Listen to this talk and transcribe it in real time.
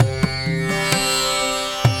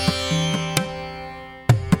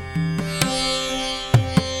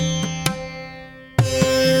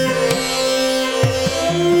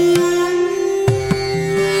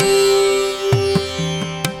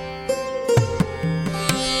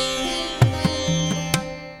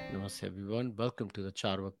everyone. Welcome to the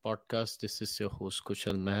Charvak podcast. This is your host,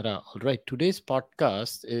 Kushal Mehra. All right, today's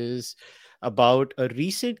podcast is about a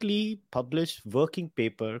recently published working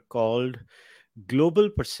paper called Global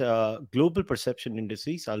Perception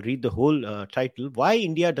Indices. I'll read the whole title. Why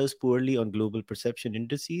India Does Poorly on Global Perception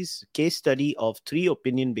Indices. Case study of three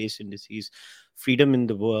opinion-based indices: Freedom in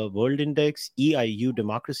the World Index, EIU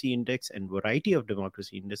Democracy Index, and Variety of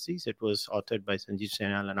Democracy Indices. It was authored by Sanjeev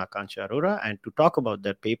Sanyal and Akansha Arora. And to talk about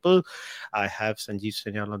that paper, I have Sanjeev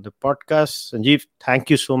Sanyal on the podcast. Sanjeev, thank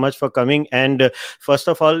you so much for coming. And first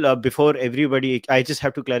of all, before everybody, I just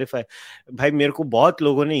have to clarify. भाई मेरे को बहुत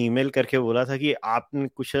लोगों ने email करके बोला था कि आपने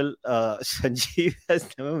कुशल Sanjeev has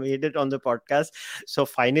never made it on the podcast. So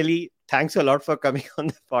finally, thanks a lot for coming on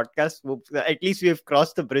the podcast. At least we have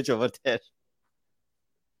crossed the bridge over there.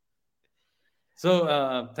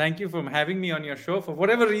 So thank you for having me on your show. For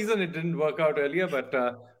whatever reason, it didn't work out earlier, but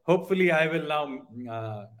hopefully I will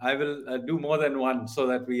now. I will do more than one so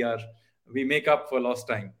that we make up for lost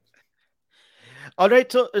time. All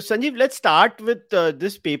right, so Sanjeev, let's start with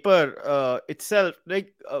this paper itself.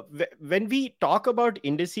 When we talk about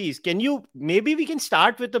indices, maybe we can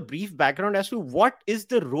start with a brief background as to what is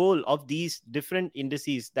the role of these different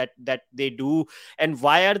indices that they do, and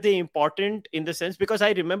why are they important in the sense, because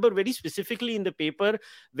I remember very specifically in the paper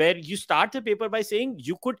where you start the paper by saying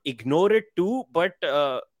you could ignore it too, but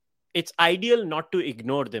it's ideal not to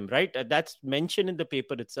ignore them, right? That's mentioned in the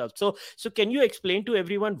paper itself. So can you explain to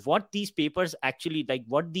everyone what these papers actually, like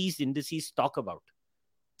what these indices talk about?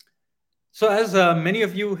 So as many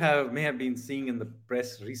of you may have been seeing in the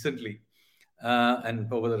press recently and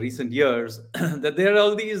over the recent years, that there are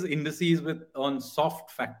all these indices on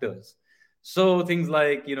soft factors. So things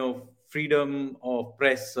like, freedom of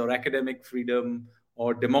press or academic freedom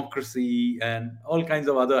or democracy and all kinds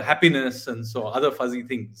of other happiness and so other fuzzy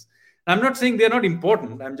things. I'm not saying they're not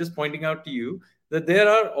important. I'm just pointing out to you that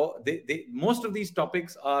most of these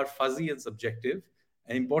topics are fuzzy and subjective,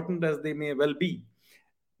 and important as they may well be.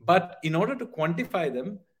 But in order to quantify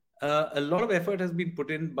them, a lot of effort has been put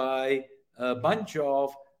in by a bunch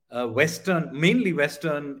of mainly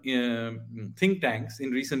Western think tanks in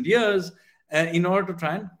recent years in order to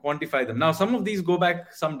try and quantify them. Now, some of these go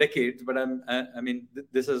back some decades, but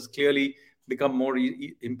this has clearly become more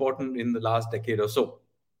important in the last decade or so.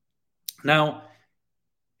 Now,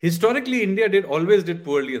 historically, India always did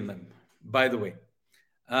poorly in them, by the way.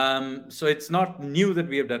 So it's not new that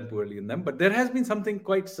we have done poorly in them, but there has been something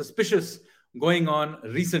quite suspicious going on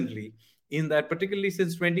recently in that, particularly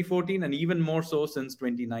since 2014 and even more so since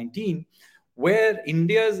 2019, where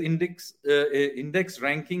India's index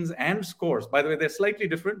rankings and scores, by the way, they're slightly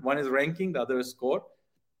different. One is ranking, the other is score.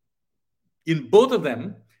 In both of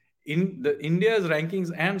them, India's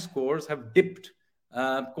rankings and scores have dipped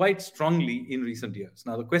quite strongly in recent years.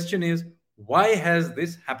 Now, the question is, why has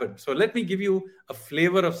this happened? So let me give you a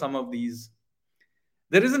flavor of some of these.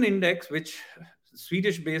 There is an index which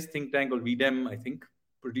Swedish-based think tank called VDEM, I think,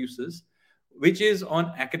 produces, which is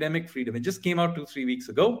on academic freedom. It just came out 2-3 weeks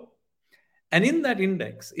ago. And in that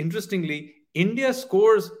index, interestingly, India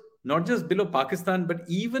scores not just below Pakistan, but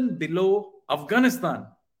even below Afghanistan.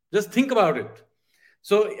 Just think about it.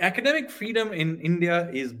 So academic freedom in India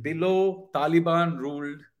is below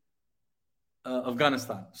Taliban-ruled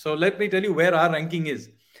Afghanistan. So let me tell you where our ranking is.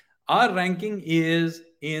 Our ranking is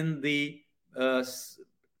in the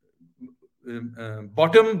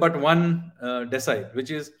bottom but one decile, which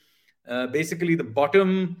is basically the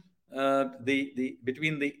bottom,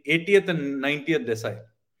 between the 80th and 90th decile.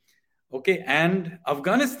 Okay, and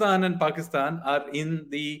Afghanistan and Pakistan are in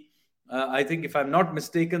the I think, if I'm not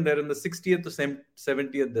mistaken, they're in the 60th to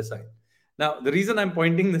 70th decile. Now, the reason I'm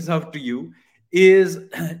pointing this out to you is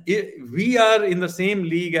we are in the same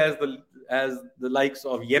league as the likes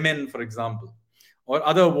of Yemen, for example, or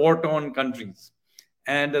other war-torn countries.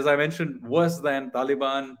 And as I mentioned, worse than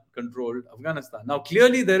Taliban-controlled Afghanistan. Now,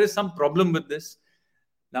 clearly, there is some problem with this.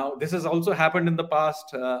 Now, this has also happened in the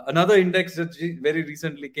past. Another index that very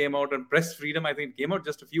recently came out on press freedom, I think it came out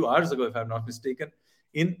just a few hours ago, if I'm not mistaken.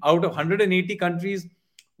 Out of 180 countries,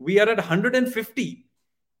 we are at 150.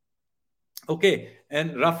 Okay,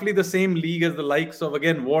 and roughly the same league as the likes of,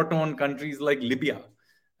 again, war-torn countries like Libya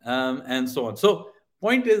and so on. So,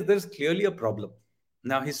 point is, there's clearly a problem.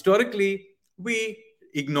 Now, historically, we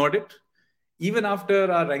ignored it. Even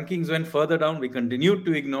after our rankings went further down, we continued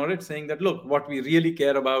to ignore it, saying that, look, what we really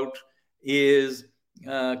care about is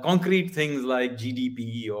concrete things like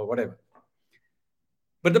GDP or whatever.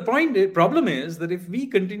 But the problem is that if we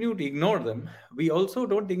continue to ignore them, we also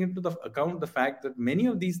don't take into account the fact that many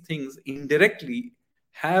of these things indirectly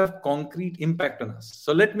have concrete impact on us.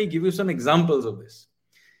 So let me give you some examples of this.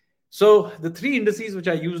 So the three indices which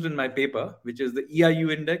I used in my paper, which is the EIU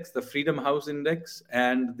index, the Freedom House index,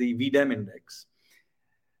 and the VDEM index,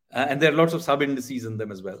 and there are lots of sub indices in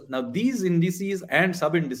them as well. Now, these indices and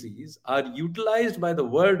sub indices are utilized by the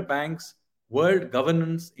World Bank's World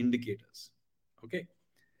Governance Indicators. Okay.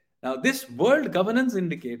 Now, this World Governance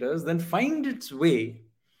Indicators then find its way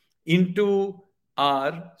into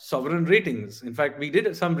our sovereign ratings. In fact, we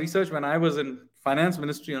did some research when I was in finance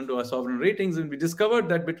ministry onto our sovereign ratings, and we discovered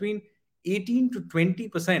that between 18 to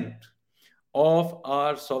 20% of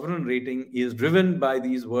our sovereign rating is driven by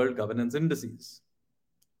these world governance indices.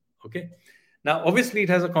 Okay. Now, obviously, it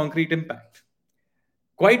has a concrete impact.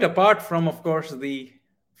 Quite apart from, of course, the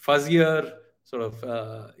fuzzier sort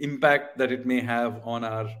of impact that it may have on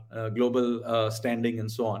our global standing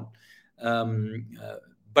and so on.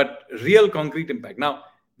 But real concrete impact. Now,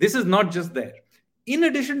 this is not just there. In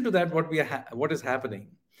addition to that, what is happening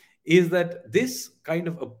is that this kind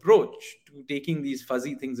of approach to taking these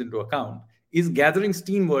fuzzy things into account is gathering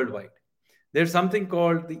steam worldwide. There's something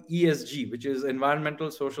called the ESG, which is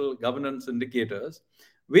Environmental Social Governance Indicators,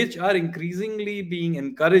 which are increasingly being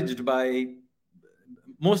encouraged by,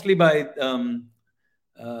 mostly by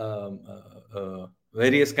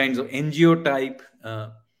various kinds of NGO type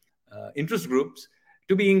interest groups,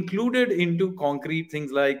 to be included into concrete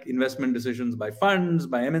things like investment decisions by funds,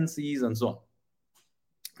 by MNCs, and so on.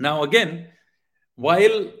 Now, again,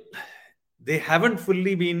 while they haven't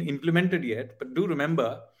fully been implemented yet, but do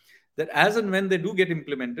remember that as and when they do get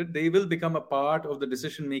implemented, they will become a part of the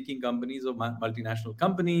decision-making companies of multinational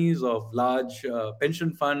companies, of large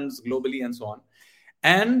pension funds globally, and so on.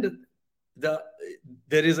 And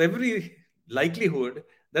there is every likelihood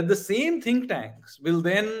that the same think tanks will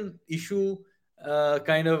then issue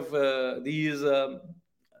these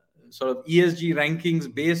sort of ESG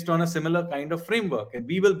rankings based on a similar kind of framework. And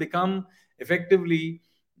we will become effectively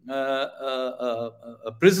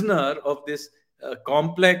a prisoner of this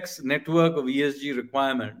complex network of ESG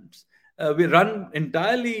requirements. We run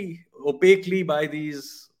entirely opaquely by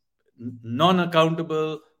these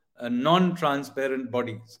non-accountable, non-transparent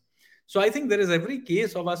bodies. So I think there is every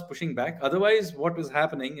case of us pushing back. Otherwise, what is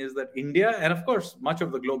happening is that India, and of course, much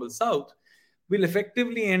of the global south, will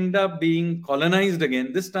effectively end up being colonized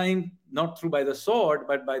again, this time not through by the sword,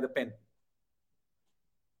 but by the pen.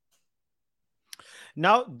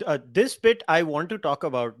 Now, this bit I want to talk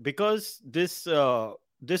about, because this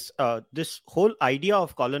whole idea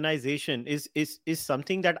of colonization is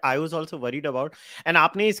something that I was also worried about. And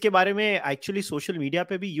आपने इसके बारे में actually social media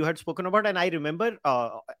पे भी you had spoken about, and I remember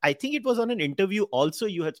I think it was on an interview also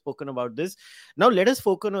you had spoken about this. Now let us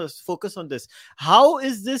focus on this. How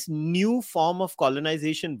is this new form of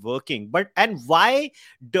colonization working? And why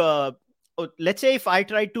let's say if I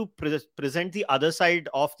try to present the other side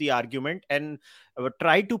of the argument and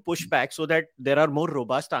try to push back so that there are more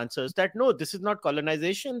robust answers, that no, this is not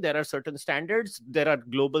colonization. There are certain standards. There are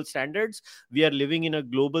global standards. We are living in a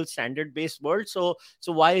global standard based world. So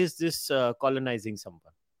why is this colonizing someone?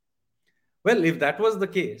 Well, if that was the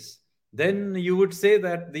case, then you would say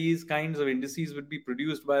that these kinds of indices would be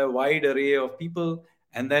produced by a wide array of people.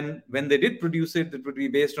 And then when they did produce it, it would be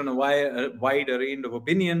based on a wide range of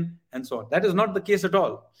opinion and so on. That is not the case at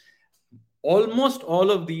all. Almost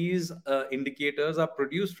all of these indicators are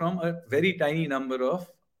produced from a very tiny number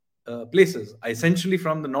of places, essentially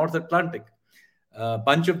from the North Atlantic. A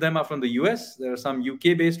bunch of them are from the US. There are some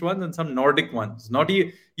UK-based ones and some Nordic ones.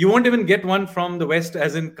 You won't even get one from the West,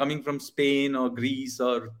 as in coming from Spain or Greece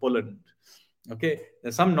or Poland. Okay,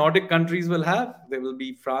 there's some Nordic countries will have. There will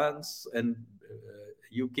be France and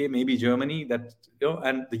UK, maybe Germany,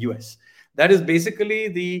 and the US. That is basically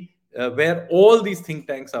the where all these think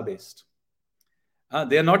tanks are based.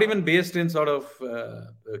 They are not even based in sort of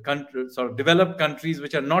developed countries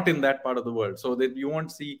which are not in that part of the world. So that you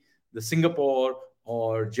won't see the Singapore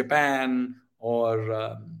or Japan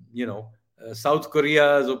or South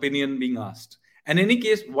Korea's opinion being asked. And in any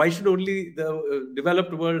case, why should only the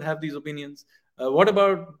developed world have these opinions? What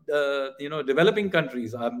about developing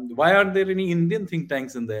countries? Why aren't there any Indian think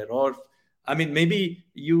tanks in there? Or maybe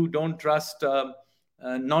you don't trust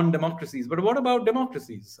non-democracies, but what about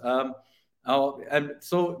democracies? And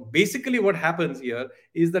so basically what happens here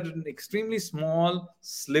is that an extremely small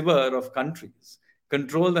sliver of countries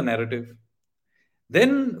control the narrative.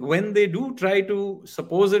 Then when they do try to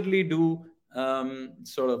supposedly do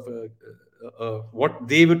what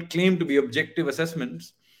they would claim to be objective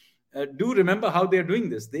assessments, do remember how they are doing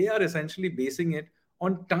this. They are essentially basing it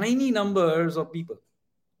on tiny numbers of people.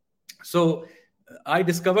 So I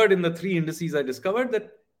discovered in the three indices,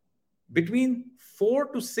 that between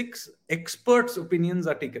 4 to 6 experts' opinions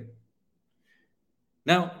are taken.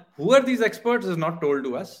 Now, who are these experts is not told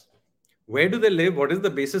to us. Where do they live? What is the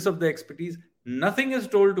basis of their expertise? Nothing is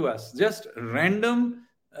told to us. Just random,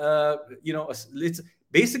 it's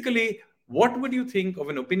basically what would you think of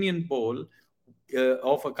an opinion poll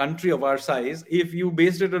of a country of our size if you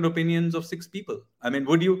based it on opinions of six people? I mean,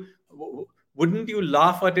 wouldn't you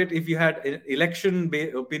laugh at it if you had an election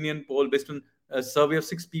opinion poll based on a survey of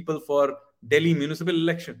six people for Delhi municipal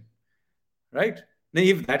election? Right? Now,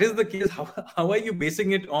 if that is the case, how are you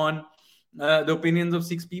basing it on the opinions of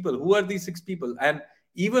six people? Who are these six people? And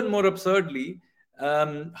even more absurdly,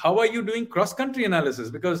 how are you doing cross-country analysis?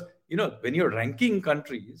 Because when you're ranking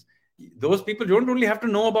countries, those people don't only have to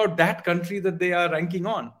know about that country that they are ranking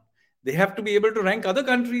on. They have to be able to rank other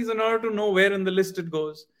countries in order to know where in the list it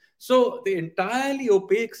goes. So the entirely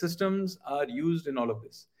opaque systems are used in all of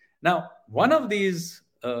this. Now, one of these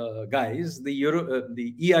guys,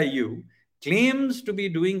 the EIU, claims to be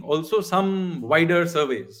doing also some wider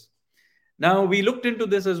surveys. Now, we looked into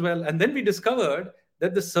this as well, and then we discovered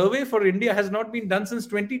that the survey for India has not been done since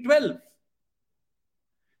 2012.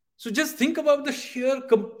 So just think about the sheer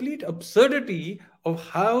complete absurdity of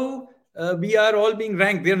how we are all being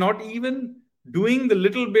ranked. They're not even doing the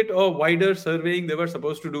little bit of wider surveying they were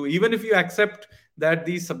supposed to do, even if you accept that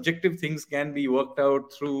these subjective things can be worked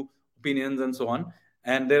out through opinions and so on.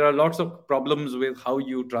 And there are lots of problems with how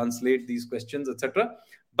you translate these questions, etc.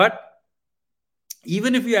 But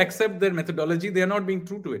even if you accept their methodology, they are not being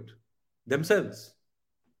true to it themselves.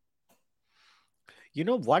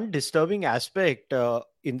 One disturbing aspect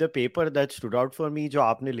in the paper that stood out for me, जो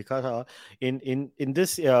आपने लिखा था in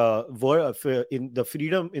this in the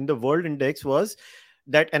freedom in the world index was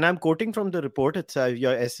that, and I'm quoting from the report itself,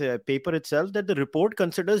 your essay, paper itself, that the report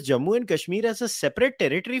considers Jammu and Kashmir as a separate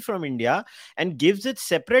territory from India and gives it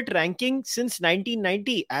separate ranking since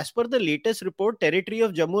 1990. As per the latest report, territory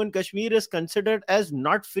of Jammu and Kashmir is considered as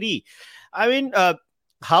not free. I mean,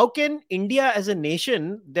 how can India as a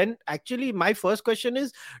nation then, actually my first question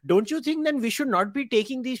is, don't you think then we should not be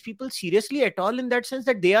taking these people seriously at all, in that sense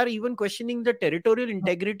that they are even questioning the territorial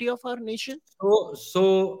integrity of our nation?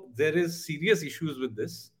 So there is serious issues with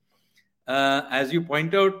this. As you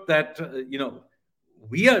point out that,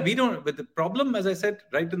 we don't, but the problem, as I said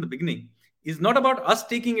right in the beginning, is not about us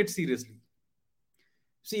taking it seriously.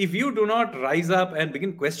 See, if you do not rise up and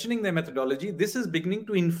begin questioning their methodology, this is beginning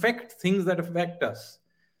to infect things that affect us.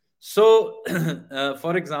 So,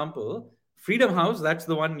 for example, Freedom House, that's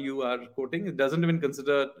the one you are quoting, it doesn't even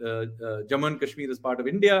consider Jammu and Kashmir as part of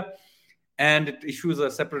India, and it issues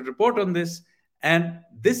a separate report on this. And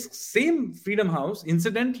this same Freedom House,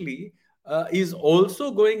 incidentally, is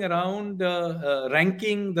also going around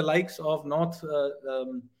ranking the likes of North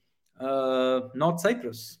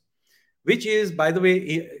Cyprus, which is, by the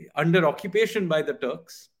way, under occupation by the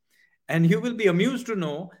Turks. And you will be amused to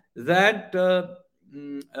know that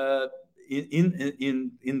in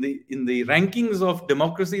the rankings of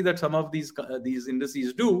democracy that some of these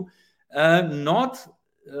indices do, North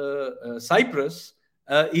Cyprus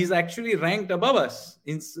is actually ranked above us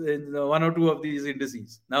in one or two of these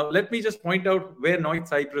indices. Now, let me just point out where North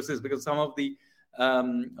Cyprus is, because some of the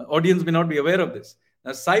audience may not be aware of this.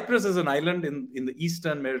 Now, Cyprus is an island in the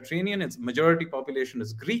Eastern Mediterranean. Its majority population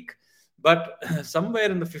is Greek, but somewhere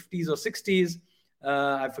in the 50s or 60s,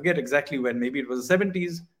 I forget exactly when, maybe it was the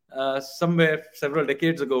 70s, somewhere several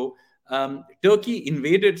decades ago, Turkey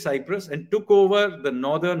invaded Cyprus and took over the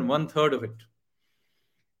northern 1/3 of it.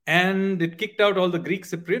 And it kicked out all the Greek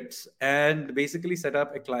Cypriots and basically set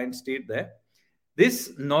up a client state there.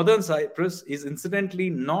 This northern Cyprus is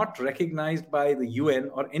incidentally not recognized by the UN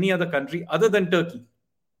or any other country other than Turkey.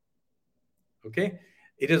 Okay,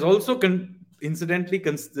 it is also incidentally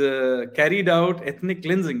carried out ethnic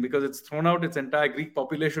cleansing, because it's thrown out its entire Greek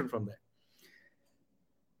population from there.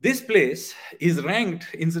 This place is ranked,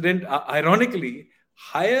 ironically,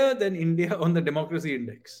 higher than India on the democracy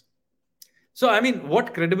index. So, I mean,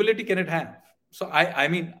 what credibility can it have? So, I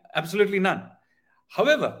mean, absolutely none.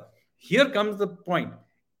 However, here comes the point.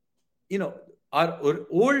 Our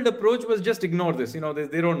old approach was just ignore this.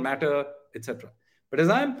 They don't matter, etc. But as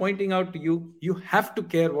I'm pointing out to you, you have to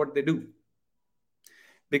care what they do.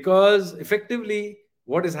 Because effectively,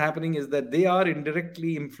 what is happening is that they are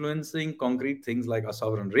indirectly influencing concrete things like our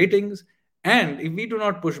sovereign ratings. And if we do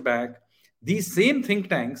not push back, these same think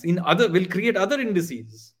tanks will create other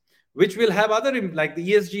indices, which will have other, like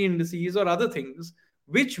the ESG indices or other things,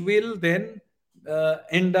 which will then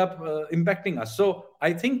end up impacting us. So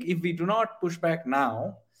I think if we do not push back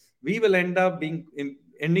now, we will end up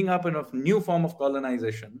ending up in a new form of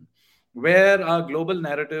colonization, where our global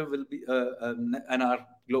narrative will be and our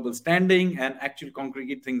global standing and actual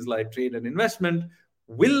concrete things like trade and investment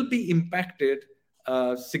will be impacted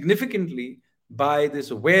significantly by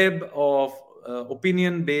this web of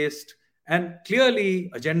opinion based and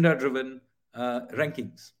clearly agenda driven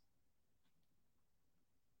rankings.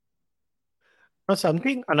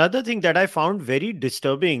 Another thing that I found very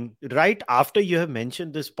disturbing right after you have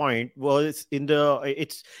mentioned this point was in the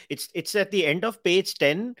it's at the end of page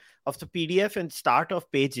 10 of the PDF and start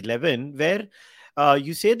of page 11, where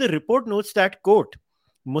you say the report notes that, quote,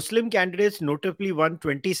 Muslim candidates notably won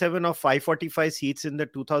 27 of 545 seats in the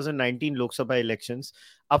 2019 Lok Sabha elections,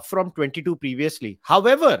 up from 22 previously.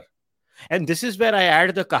 However, and this is where I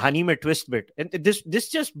add the kahani mein twist bit, and this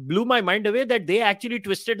just blew my mind away that they actually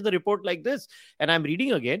twisted the report like this. And I'm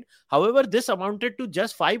reading again. However, this amounted to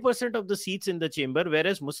just 5% of the seats in the chamber,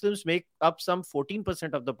 whereas Muslims make up some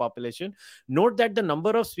 14% of the population. Note that the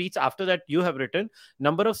number of seats, after that you have written,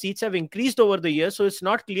 number of seats have increased over the years, so it's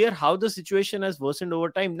not clear how the situation has worsened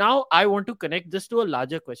over time. Now I want to connect this to a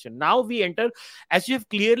larger question. Now we enter, as you have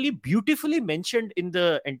clearly beautifully mentioned in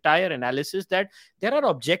the entire analysis, that there are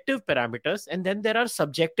objective parameters and then there are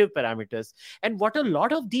subjective parameters. And what a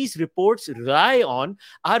lot of these reports rely on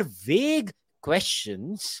are vague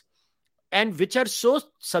questions, and which are so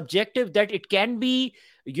subjective that it can be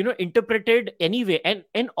interpreted anyway.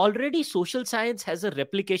 And already social science has a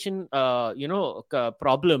replication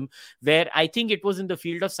problem, where I think it was in the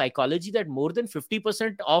field of psychology that more than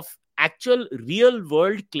 50% of actual real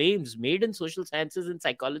world claims made in social sciences and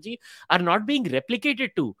psychology are not being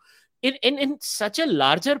replicated to. In such a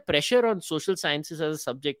larger pressure on social sciences as a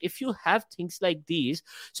subject, if you have things like these,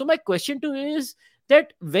 so my question to you is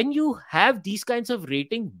that when you have these kinds of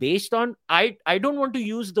rating based on, I don't want to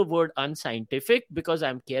use the word unscientific because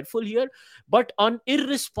I'm careful here, but on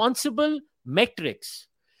irresponsible metrics,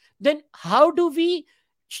 then how do we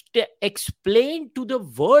explain to the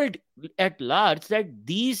world at large that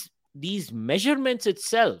these measurements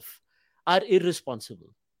itself are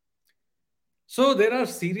irresponsible? So there are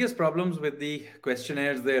serious problems with the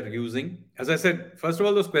questionnaires they're using. As I said, first of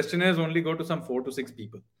all, those questionnaires only go to some 4 to 6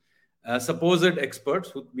 people, supposed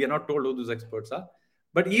experts, who we are not told who those experts are.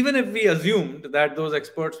 But even if we assumed that those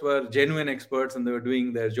experts were genuine experts and they were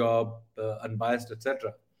doing their job unbiased,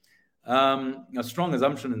 etc., a strong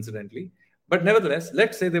assumption, incidentally. But nevertheless,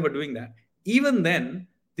 let's say they were doing that. Even then,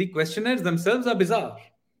 the questionnaires themselves are bizarre.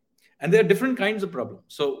 And there are different kinds of problems.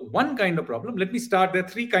 So one kind of problem, let me start. There are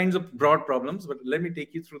 3 kinds of broad problems, but let me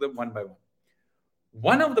take you through them one by one.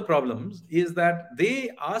 One of the problems is that they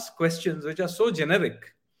ask questions which are so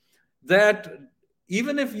generic that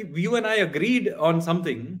even if you and I agreed on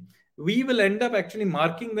something, we will end up actually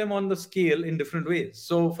marking them on the scale in different ways.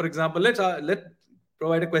 So, for example, let's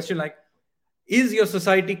provide a question like, is your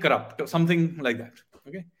society corrupt, or something like that?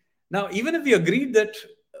 Okay. Now, even if we agreed that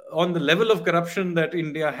on the level of corruption that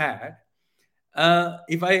India had,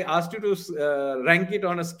 if I asked you to rank it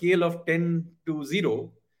on a scale of 10 to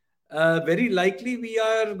 0, very likely we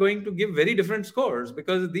are going to give very different scores,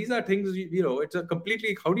 because these are things, it's a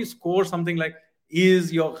completely, how do you score something like,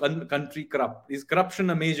 is your country corrupt? Is corruption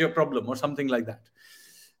a major problem, or something like that?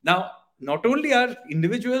 Now, not only are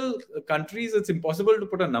individual countries, it's impossible to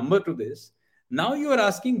put a number to this. Now you are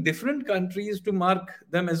asking different countries to mark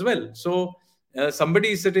them as well. So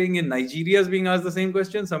somebody sitting in Nigeria is being asked the same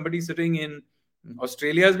question. Somebody sitting in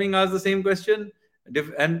Australia is being asked the same question.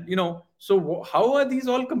 And, so how are these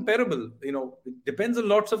all comparable? It depends on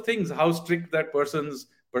lots of things. How strict that person's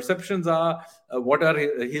perceptions are, what are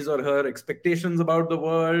his or her expectations about the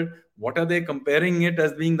world, what are they comparing it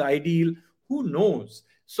as being the ideal? Who knows?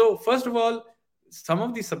 So first of all, some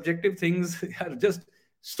of these subjective things are just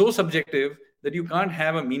so subjective that you can't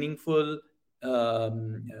have a meaningful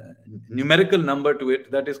numerical number to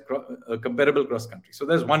it that is comparable cross country. So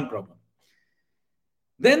there's one problem.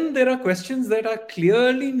 Then there are questions that are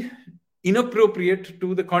clearly inappropriate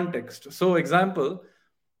to the context. So, example,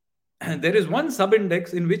 there is one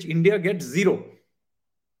sub-index in which India gets 0.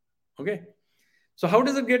 Okay. So how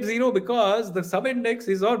does it get 0? Because the sub-index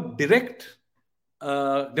is of direct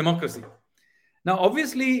democracy. Now,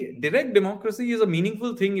 obviously, direct democracy is a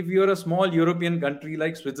meaningful thing if you're a small European country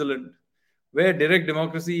like Switzerland, where direct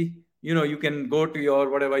democracy, you can go to your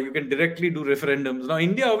whatever, you can directly do referendums. Now,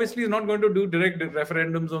 India obviously is not going to do direct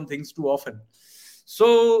referendums on things too often.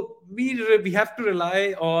 So we have to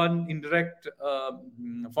rely on indirect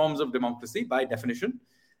forms of democracy by definition.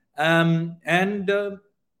 So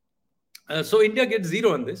India gets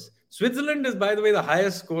 0 on this. Switzerland is, by the way, the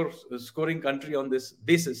highest scoring country on this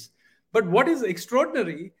basis. But what is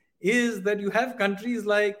extraordinary is that you have countries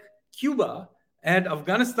like Cuba and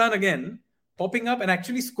Afghanistan again popping up and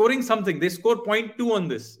actually scoring something. They score 0.2 on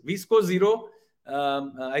this. We score 0.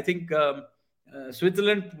 I think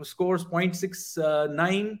Switzerland scores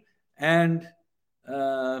 0.69, and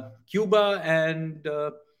Cuba and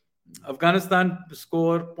Afghanistan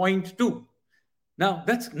score zero point 0.2. Now,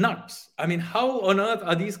 that's nuts. I mean, how on earth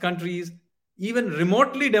are these countries even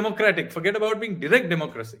remotely democratic? Forget about being direct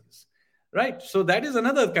democracies, right? So, that is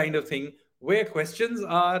another kind of thing where questions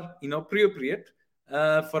are inappropriate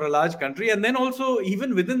for a large country. And then also,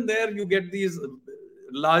 even within there, you get these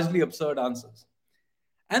largely absurd answers.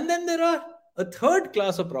 And then there are a third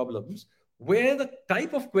class of problems where the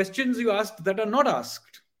type of questions you asked that are not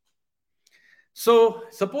asked. So,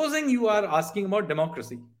 supposing you are asking about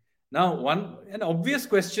democracy. Now, an obvious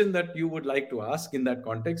question that you would like to ask in that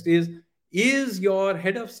context is your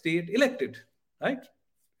head of state elected? Right?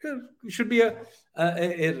 It should be a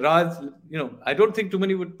Raj, I don't think too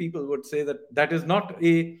many people would say that that is not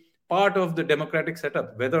a part of the democratic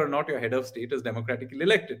setup, whether or not your head of state is democratically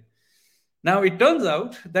elected. Now, it turns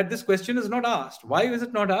out that this question is not asked. Why is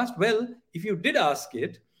it not asked? Well, if you did ask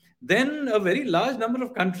it, then a very large number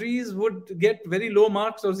of countries would get very low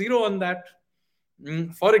marks or zero on that.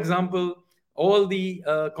 For example, all the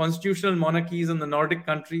constitutional monarchies in the Nordic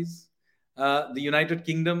countries, the United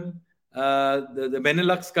Kingdom, the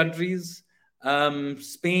Benelux countries,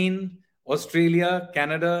 Spain, Australia,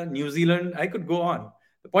 Canada, New Zealand, I could go on.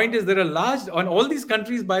 The point is, there are large, on all these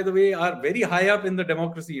countries, by the way, are very high up in the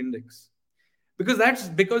democracy index. Because that's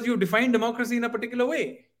because you define democracy in a particular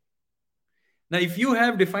way. Now, if you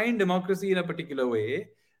have defined democracy in a particular way,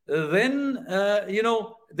 then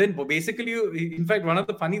then basically, in fact, one of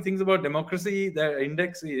the funny things about democracy, the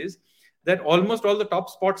index, is that almost all the top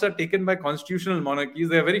spots are taken by constitutional monarchies.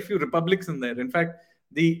 There are very few republics in there. In fact,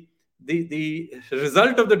 the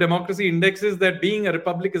result of the democracy index is that being a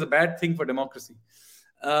republic is a bad thing for democracy.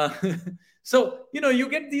 So you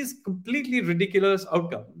get these completely ridiculous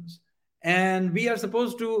outcomes, and we are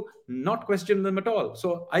supposed to not question them at all.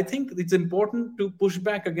 So I think it's important to push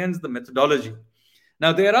back against the methodology.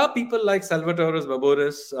 Now, there are people like Salvatore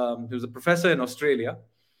Baboris, who's a professor in Australia,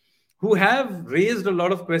 who have raised a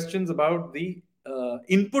lot of questions about the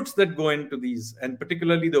inputs that go into these, and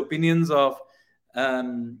particularly the opinions of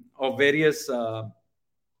various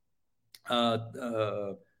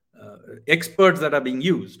experts that are being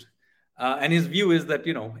used. And his view is that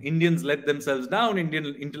Indians let themselves down. Indian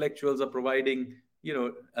intellectuals are providing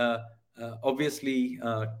obviously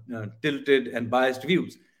tilted and biased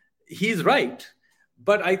views. He's right,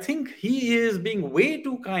 but I think he is being way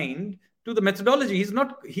too kind to the methodology.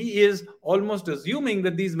 He is almost assuming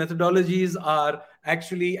that these methodologies are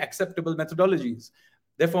actually acceptable methodologies.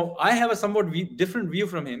 Therefore, I have a somewhat different view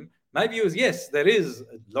from him. My view is, yes, there is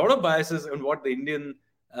a lot of biases in what the Indian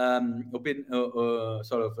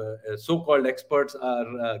so-called experts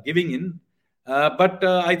are giving in, but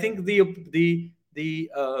I think the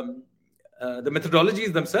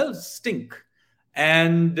methodologies themselves stink.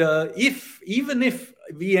 And even if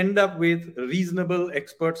we end up with reasonable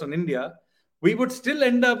experts on India, we would still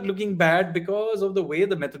end up looking bad because of the way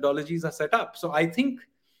the methodologies are set up. So I think,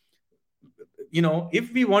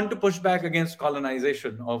 if we want to push back against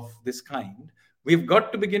colonization of this kind, we've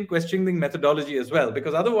got to begin questioning methodology as well,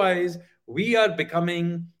 because otherwise we are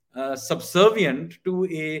becoming subservient to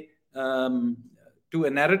a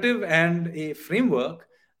narrative and a framework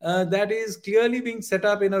that is clearly being set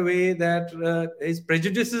up in a way that is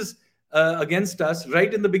prejudices against us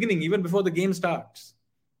right in the beginning, even before the game starts.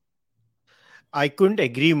 I couldn't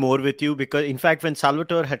agree more with you, because in fact, when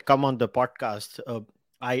Salvatore had come on the podcast,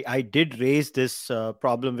 I did raise this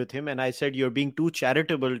problem with him, and I said, you're being too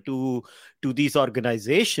charitable to these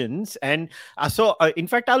organizations. And in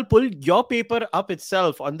fact, I'll pull your paper up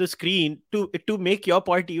itself on the screen to make your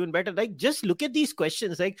point even better. Like, just look at these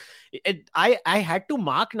questions. Like, I had to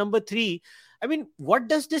mark number 3. I mean, what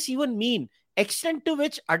does this even mean? Extent to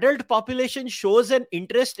which adult population shows an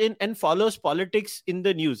interest in and follows politics in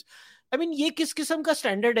the news. I mean, ये किस किस्म का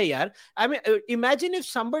standard है यार? I mean, imagine if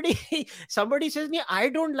somebody says, I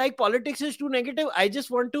don't like politics, is too negative. I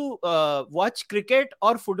just want to watch cricket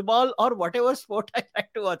or football or whatever sport I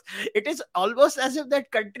like to watch. It is almost as if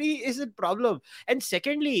that country is a problem. And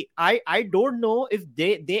secondly, I don't know if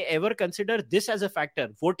they ever consider this as a factor.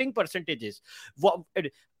 Voting percentages.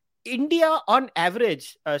 India, on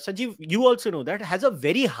average, Sanjeev, you also know that, has a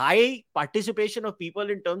very high participation of people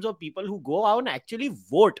in terms of people who go out and actually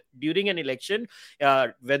vote during an election,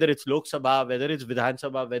 whether it's Lok Sabha, whether it's Vidhan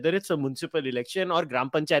Sabha, whether it's a municipal election or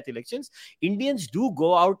Gram Panchayat elections. Indians do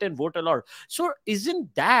go out and vote a lot. So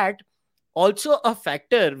isn't that also a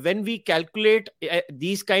factor when we calculate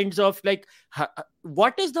these kinds of like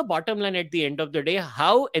what is the bottom line at the end of the day?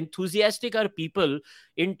 How enthusiastic are people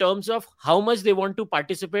in terms of how much they want to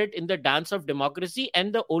participate in the dance of democracy?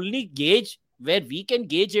 And the only gauge where we can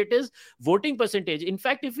gauge it is voting percentage. In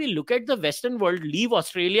fact, if we look at the Western world, leave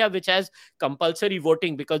Australia, which has compulsory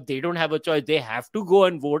voting because they don't have a choice, they have to go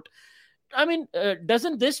and vote. I mean,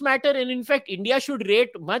 doesn't this matter? And in fact, India should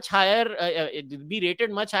rate much higher, be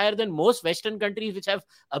rated much higher than most Western countries, which have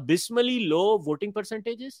abysmally low voting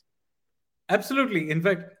percentages. Absolutely. In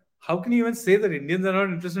fact, how can you even say that Indians are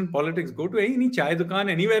not interested in politics? Go to any chai dukan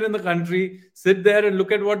anywhere in the country, sit there and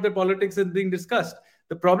look at what the politics is being discussed.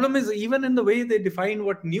 The problem is even in the way they define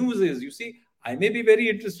what news is. You see, I may be very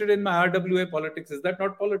interested in my RWA politics. Is that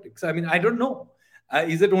not politics? I mean, I don't know.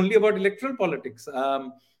 Is it only about electoral politics?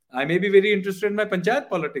 I may be very interested in my panchayat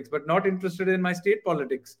politics, but not interested in my state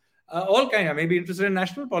politics. All kind. I may be interested in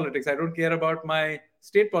national politics. I don't care about my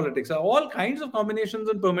state politics. All kinds of combinations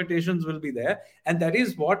and permutations will be there, and that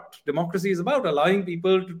is what democracy is about: allowing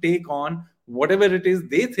people to take on whatever it is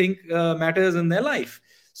they think matters in their life.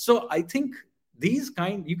 So I think these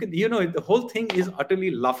kind the whole thing is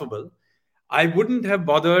utterly laughable. I wouldn't have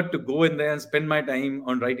bothered to go in there and spend my time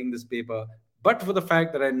on writing this paper, but for the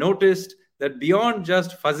fact that I noticed that beyond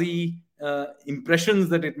just fuzzy impressions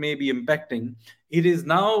that it may be impacting, it is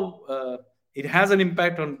now it has an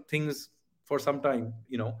impact on things for some time,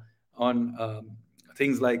 on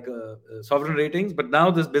things like sovereign ratings. But now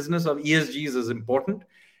this business of ESGs is important,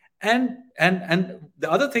 and the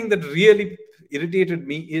other thing that really irritated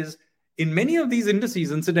me is in many of these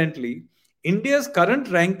indices, incidentally, India's current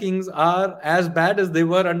rankings are as bad as they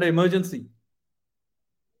were under emergency.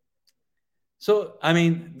 So, I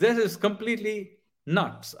mean, this is completely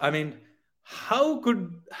nuts. I mean, how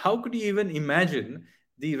could you even imagine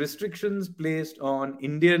the restrictions placed on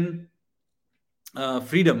Indian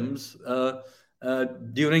freedoms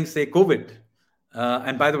during, say, COVID?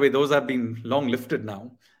 And by the way, those have been long lifted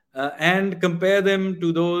now. And compare them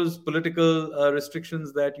to those political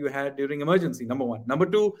restrictions that you had during emergency. Number one. Number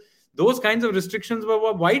two, those kinds of restrictions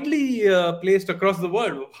were widely placed across the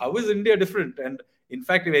world. How is India different? And in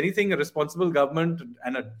fact, if anything, a responsible government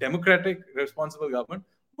and a democratic responsible government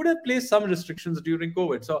would have placed some restrictions during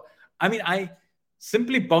COVID. So, I mean, I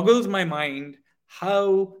simply boggles my mind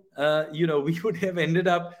how we would have ended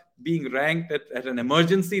up being ranked at an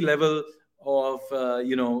emergency level of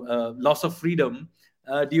loss of freedom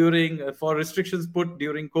during for restrictions put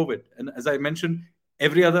during COVID. And as I mentioned,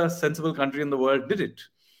 every other sensible country in the world did it.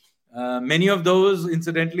 Many of those,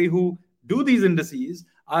 incidentally, who do these indices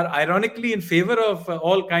are ironically in favor of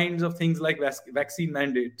all kinds of things like vaccine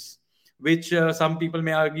mandates, which some people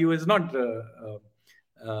may argue is not,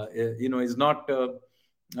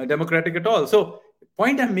 democratic at all. So, the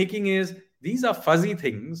point I'm making is these are fuzzy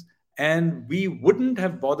things, and we wouldn't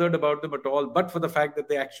have bothered about them at all, but for the fact that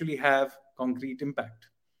they actually have concrete impact.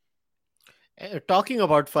 Talking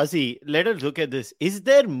about fuzzy, let us look at this. Is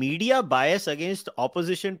there media bias against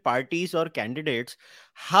opposition parties or candidates?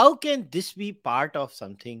 How can this be part of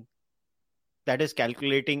something that is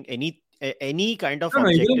calculating any kind of No,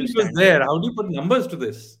 even objective if it was standard? there, how do you put numbers to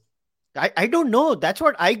this? I don't know. That's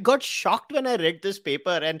what I got shocked when I read this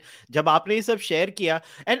paper. And जब आपने ये सब share किया,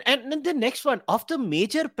 and then the next one, of the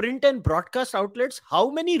major print and broadcast outlets,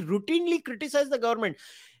 how many routinely criticize the government?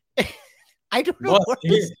 I don't know Boss, what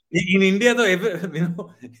this. in India, though,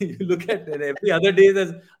 you look at it every other day,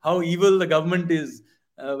 there's how evil the government is,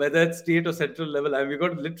 whether it's state or central level. I mean, we've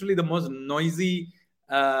got literally the most noisy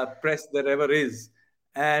press there ever is.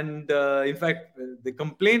 And in fact, the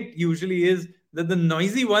complaint usually is that the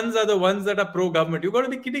noisy ones are the ones that are pro-government. You've got to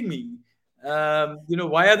be kidding me.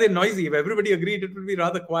 Why are they noisy? If everybody agreed, it would be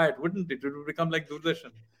rather quiet, wouldn't it? It would become like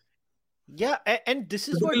Doordarshan. Yeah, and this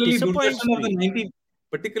is what Particularly disappoints Doordarshan of the me. 19,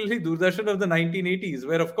 particularly Doordarshan of the 1980s,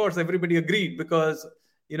 where of course everybody agreed because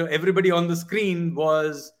everybody on the screen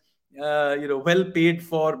was well paid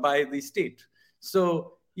for by the state.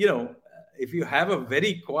 So if you have a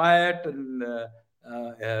very quiet and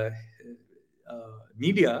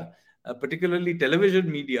media, particularly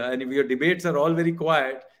television media, and if your debates are all very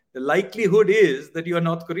quiet, the likelihood is that you are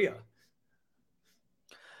North Korea.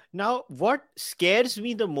 Now, what scares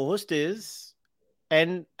me the most is,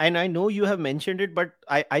 and I know you have mentioned it, but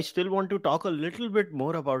I still want to talk a little bit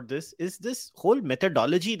more about this, is this whole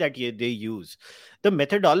methodology that they use. The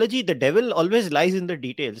methodology, the devil always lies in the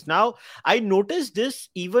details. Now, I noticed this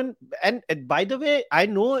even, and by the way, I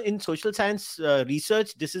know in social science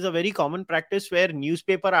research, this is a very common practice where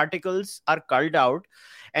newspaper articles are culled out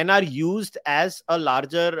and are used as a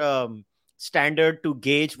larger standard to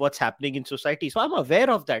gauge what's happening in society. So I'm aware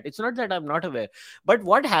of that. It's not that I'm not aware. But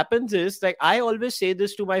what happens is, like, I always say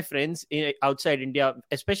this to my friends outside India,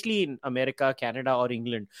 especially in America, Canada, or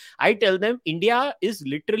England. I tell them India is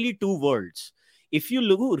literally two worlds. If you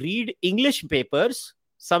read English papers,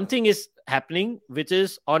 something is happening which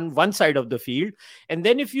is on one side of the field. And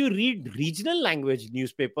then if you read regional language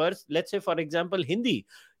newspapers, let's say, for example, Hindi,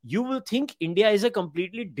 you will think India is a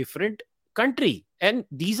completely different country. And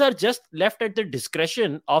these are just left at the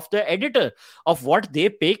discretion of the editor of what they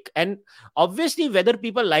pick. And obviously, whether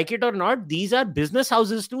people like it or not, these are business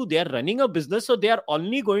houses too. They are running a business, so they are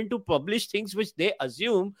only going to publish things which they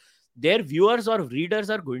assume their viewers or readers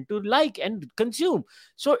are going to like and consume.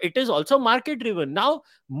 So it is also market driven. Now,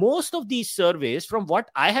 most of these surveys, from what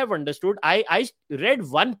I have understood, I read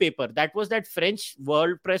one paper, that was that French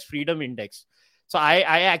World Press Freedom Index. So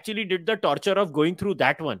I actually did the torture of going through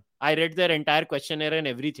that one. I read their entire questionnaire and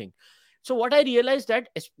everything. So what I realized, that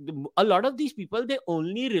a lot of these people, they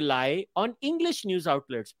only rely on English news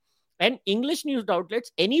outlets. And English news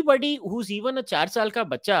outlets, anybody who's even a 4 saal ka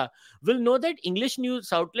bacha will know that English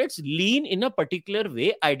news outlets lean in a particular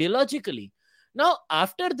way ideologically. Now,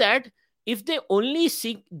 after that, if they only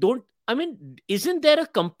see, don't, I mean, isn't there a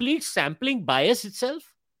complete sampling bias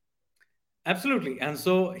itself? Absolutely. And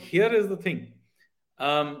so here is the thing.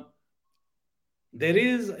 Um, there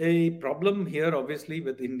is a problem here, obviously,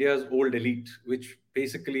 with India's old elite, which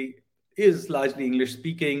basically is largely English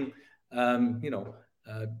speaking,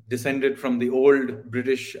 descended from the old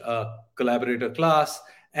British collaborator class,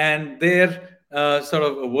 and their sort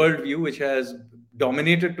of a worldview, which has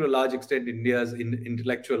dominated to a large extent India's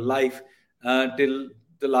intellectual life till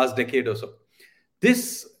the last decade or so.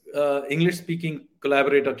 This English speaking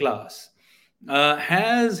collaborator class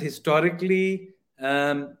has historically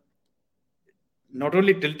not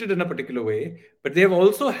only tilted in a particular way, but they have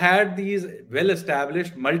also had these well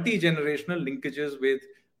established multi generational linkages with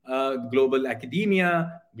global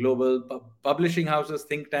academia, global publishing houses,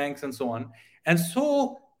 think tanks, and so on. And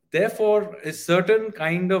so, therefore, a certain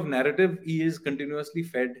kind of narrative is continuously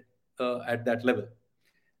fed at that level.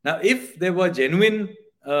 Now, if there were genuine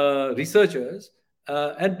researchers,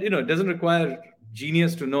 and it doesn't require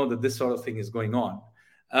genius to know that this sort of thing is going on,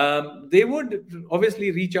 they would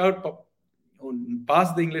obviously reach out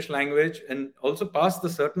past the English language and also past the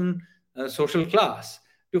certain social class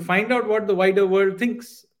to find out what the wider world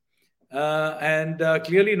thinks. And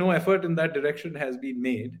clearly, no effort in that direction has been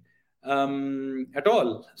made at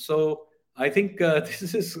all. So I think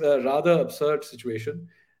this is a rather absurd situation.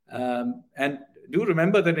 And do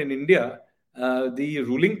remember that in India, the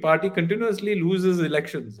ruling party continuously loses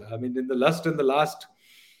elections. I mean, in the last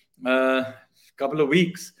uh, couple of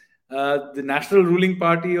weeks, the national ruling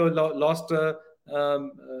party lost, the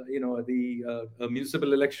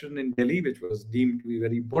municipal election in Delhi, which was deemed to be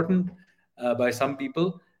very important by some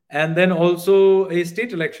people, and then also a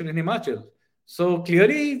state election in Himachal. So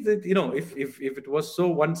clearly, if it was so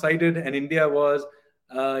one-sided and India was,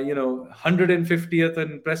 150th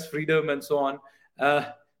in press freedom and so on,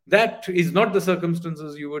 that is not the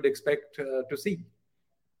circumstances you would expect to see.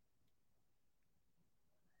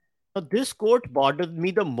 Now, this quote bothered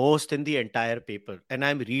me the most in the entire paper, and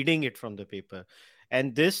I'm reading it from the paper.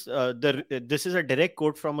 And this is a direct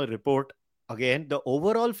quote from a report. Again, the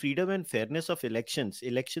overall freedom and fairness of elections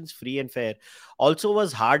free and fair, also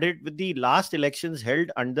was hard hit with the last elections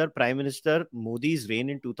held under Prime Minister Modi's reign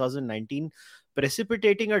in 2019,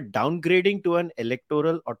 precipitating a downgrading to an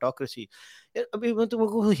electoral autocracy. अभी मैं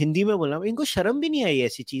तुमको हिंदी में बोलना, इनको शर्म भी नहीं आई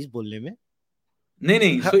ऐसी चीज बोलने में.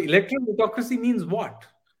 No. So electoral autocracy means what?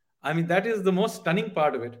 I mean, that is the most stunning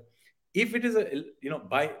part of it. If it is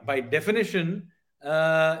by definition,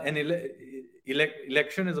 an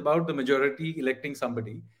election is about the majority electing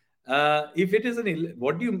somebody. If it is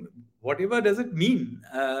whatever does it mean?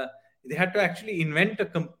 They had to actually invent a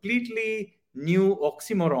completely new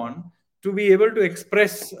oxymoron to be able to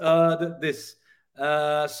express this.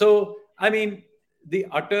 So, I mean, the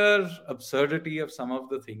utter absurdity of some of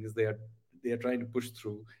the things they are trying to push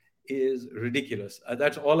through is ridiculous.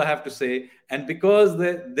 That's all I have to say. And because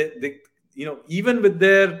they even with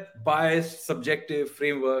their biased, subjective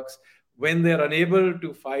frameworks, when they're unable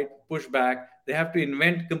to push back, they have to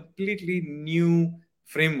invent completely new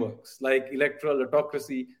frameworks like electoral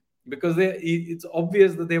autocracy, because it's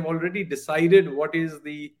obvious that they've already decided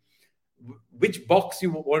which box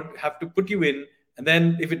you want have to put you in, and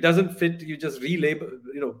then if it doesn't fit, you just relabel,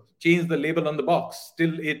 change the label on the box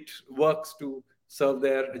till it works to serve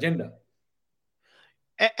their agenda.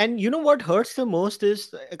 And you know what hurts the most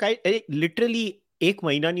is, like, I literally, ek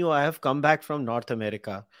mahina new I have come back from North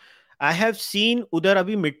America. I have seen उधर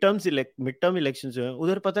अभी mid term election जो है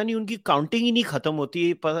उधर, पता नहीं उनकी counting ही नहीं खत्म होती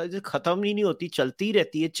है, पता खत्म ही नहीं होती, चलती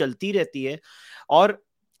रहती है चलती रहती है। और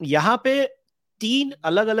यहाँ पे 3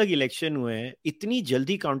 अलग अलग इलेक्शन हुए हैं, इतनी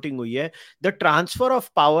जल्दी काउंटिंग हुई है। The transfer of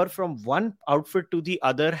power from one outfit to the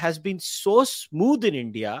other has been so smooth in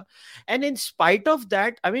India, and in spite of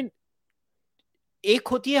that, I mean, एक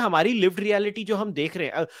होती है हमारी लिव्ड रियलिटी जो हम देख रहे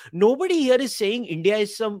हैं। Nobody here is saying India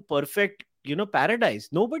is some perfect paradise.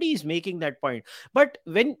 Nobody is making that point. But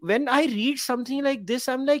when I read something like this,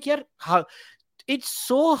 I'm like, yeah, it's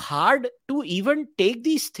so hard to even take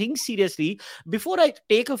these things seriously. Before I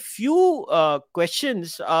take a few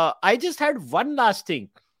questions, I just had one last thing.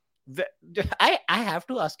 I have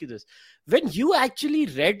to ask you this. When you actually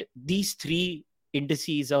read these 3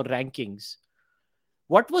 indices or rankings,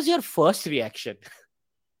 what was your first reaction?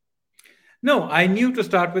 No, I knew to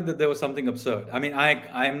start with that there was something absurd. I mean,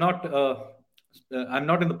 I'm not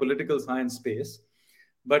in the political science space,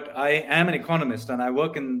 but I am an economist and I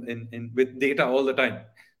work in with data all the time.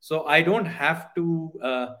 So I don't have to,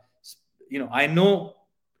 I know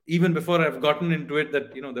even before I've gotten into it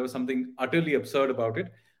that there was something utterly absurd about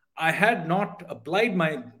it. I had not applied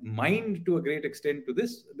my mind to a great extent to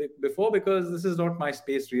this before because this is not my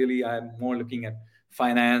space really. I'm more looking at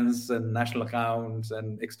finance and national accounts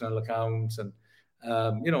and external accounts and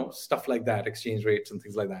stuff like that, exchange rates and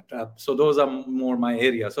things like that. So those are more my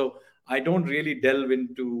area. So I don't really delve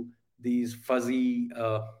into these fuzzy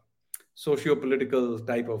socio-political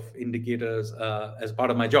type of indicators as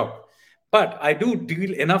part of my job. But I do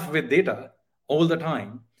deal enough with data all the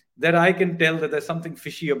time that I can tell that there's something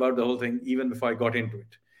fishy about the whole thing even before I got into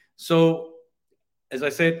it. So, as I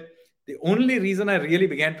said, the only reason I really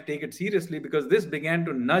began to take it seriously because this began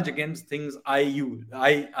to nudge against things I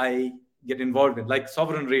get involved in, like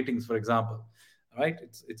sovereign ratings, for example. Right?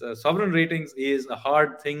 It's a sovereign ratings is a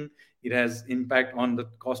hard thing. It has impact on the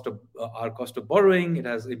cost of our cost of borrowing. It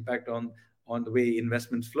has impact on the way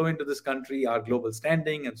investments flow into this country, our global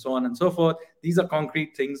standing, and so on and so forth. These are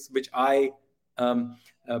concrete things which um,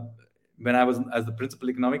 uh, when I was as the principal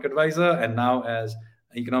economic advisor and now as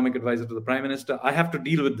economic advisor to the prime minister, I have to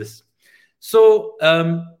deal with this. So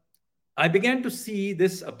I began to see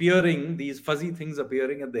this appearing, these fuzzy things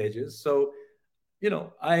appearing at the edges. So,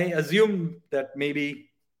 I assume that maybe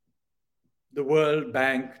the World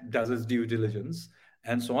Bank does its due diligence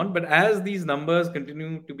and so on. But as these numbers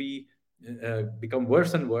continue to become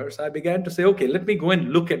worse and worse, I began to say, okay, let me go and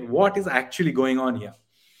look at what is actually going on here.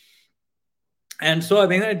 And so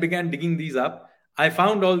when I began digging these up, I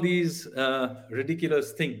found all these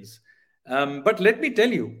ridiculous things. But let me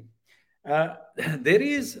tell you, there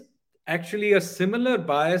is actually a similar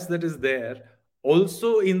bias that is there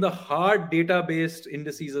also in the hard data based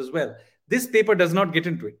indices as well. This paper does not get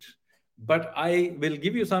into it, but I will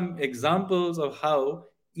give you some examples of how,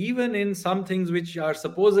 even in some things which are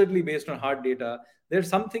supposedly based on hard data, there's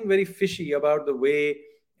something very fishy about the way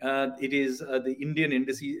it is the Indian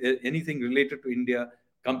indices, anything related to India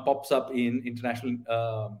pops up in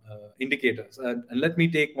international indicators. And let me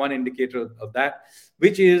take one indicator of that,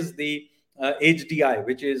 which is the HDI,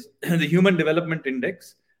 which is the Human Development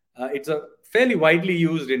Index. It's a fairly widely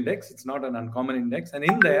used index. It's not an uncommon index. And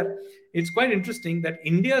in there, it's quite interesting that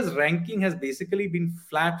India's ranking has basically been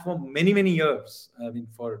flat for many, many years. I mean,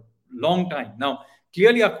 for a long time. Now,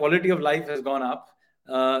 clearly, our quality of life has gone up.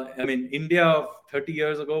 I mean, India of 30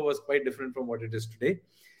 years ago was quite different from what it is today.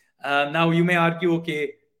 Now, you may argue,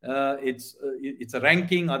 okay, it's a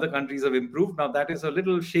ranking. Other countries have improved. Now, that is a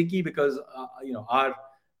little shaky because our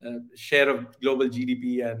share of global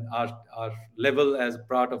GDP and our level as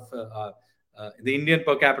part of the Indian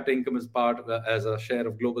per capita income as part as a share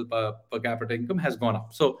of global per capita income has gone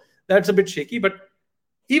up. So that's a bit shaky. But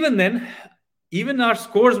even then, even our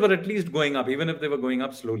scores were at least going up, even if they were going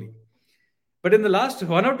up slowly. But in the last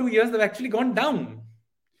 1 or 2 years, they've actually gone down.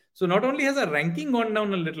 So not only has our ranking gone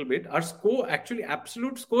down a little bit, our score, actually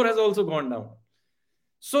absolute score, has also gone down.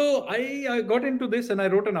 So I got into this and I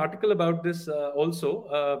wrote an article about this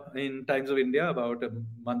also in Times of India about a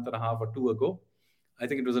month and a half or two ago. I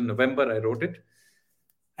think it was in November I wrote it.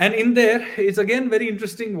 And in there, it's again very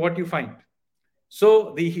interesting what you find.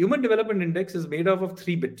 So the Human Development Index is made up of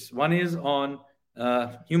 3 bits. One is on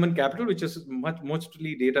human capital, which is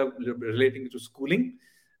mostly data relating to schooling.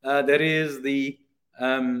 There is the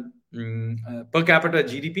per capita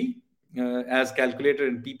GDP as calculated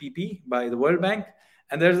in PPP by the World Bank.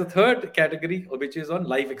 And there's a third category, which is on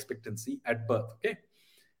life expectancy at birth. Okay.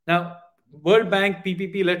 Now, World Bank,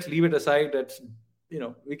 PPP, let's leave it aside. That's,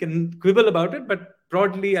 we can quibble about it, but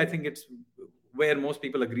broadly, I think it's where most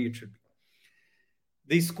people agree it should be.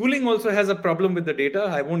 The schooling also has a problem with the data.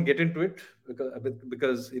 I won't get into it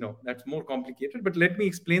because that's more complicated. But let me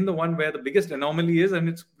explain the one where the biggest anomaly is, and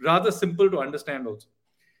it's rather simple to understand also.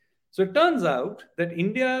 So it turns out that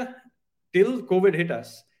India, till COVID hit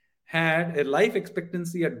us, had a life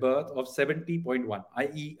expectancy at birth of 70.1,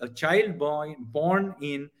 i.e., a child born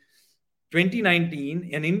in 2019,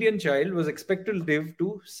 an Indian child was expected to live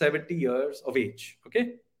to 70 years of age.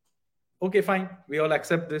 Okay, fine. We all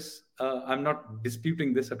accept this. I'm not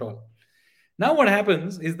disputing this at all. Now, what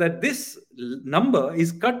happens is that this number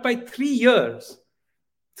is cut by 3 years.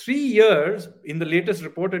 3 years in the latest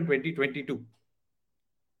report in 2022.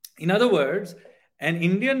 In other words, an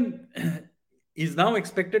Indian is now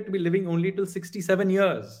expected to be living only till 67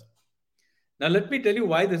 years. Now, let me tell you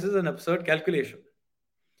why this is an absurd calculation.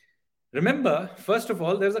 Remember, first of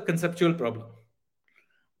all, there's a conceptual problem.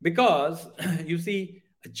 Because, you see,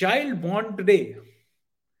 a child born today,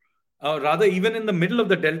 or rather, even in the middle of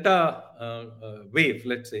the Delta wave,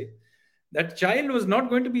 let's say, that child was not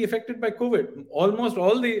going to be affected by COVID. Almost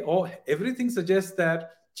everything suggests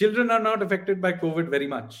that children are not affected by COVID very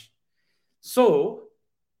much. So,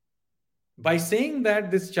 by saying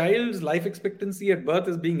that this child's life expectancy at birth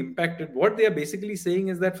is being impacted, what they are basically saying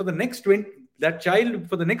is that for the next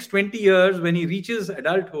 20 years, when he reaches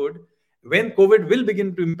adulthood, when COVID will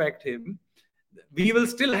begin to impact him, we will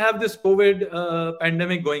still have this COVID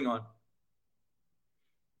pandemic going on.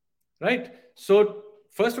 Right? So,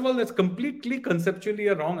 first of all, that's completely conceptually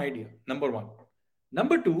a wrong idea, number one.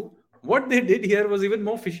 Number two, what they did here was even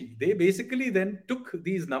more fishy. They basically then took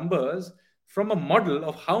these numbers from a model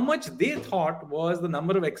of how much they thought was the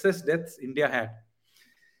number of excess deaths India had.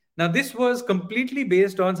 Now, this was completely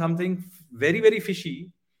based on something very, very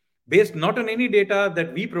fishy, based not on any data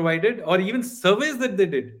that we provided or even surveys that they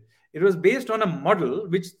did. It was based on a model,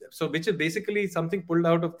 which is basically something pulled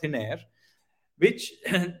out of thin air, which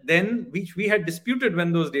we had disputed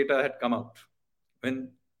when those data had come out. And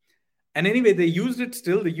anyway, they used it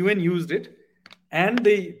still, the UN used it, and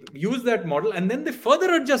they used that model, and then they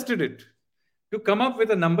further adjusted it to come up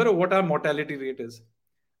with a number of what our mortality rate is.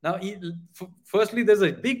 Now, firstly, there's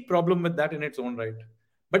a big problem with that in its own right.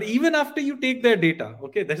 But even after you take their data,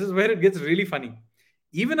 okay, this is where it gets really funny.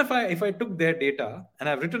 Even if I took their data, and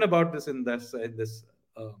I've written about this in this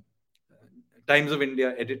Times of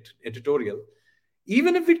India editorial,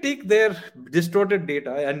 even if we take their distorted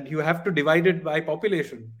data and you have to divide it by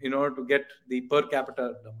population in order to get the per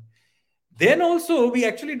capita number, then also we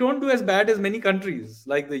actually don't do as bad as many countries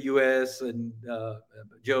like the US and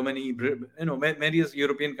Germany, various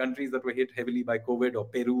European countries that were hit heavily by COVID, or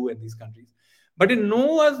Peru and these countries. But in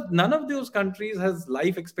none of those countries has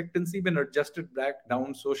life expectancy been adjusted back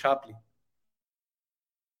down so sharply.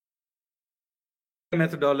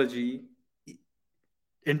 Methodology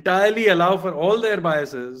entirely allow for all their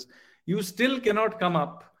biases, you still cannot come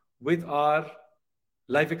up with our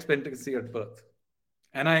life expectancy at birth.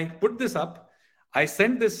 And I put this up. I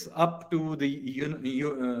sent this up to the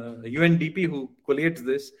UNDP who collates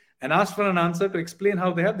this and asked for an answer to explain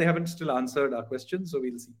how they have. They haven't still answered our question, so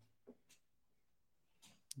we'll see.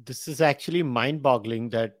 This is actually mind-boggling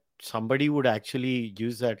that somebody would actually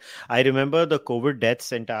use that. I remember the COVID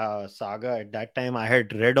deaths and saga at that time. I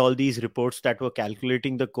had read all these reports that were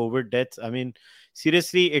calculating the COVID deaths. I mean,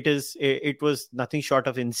 seriously, it was nothing short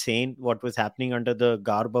of insane what was happening under the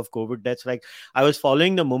garb of COVID deaths. Like, I was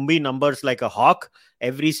following the Mumbai numbers like a hawk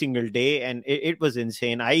every single day, and it was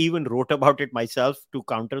insane. I even wrote about it myself to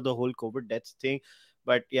counter the whole COVID deaths thing.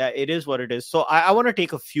 But yeah, it is what it is. So I want to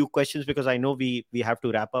take a few questions because I know we have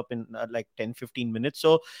to wrap up in like 10-15 minutes.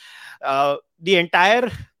 So the entire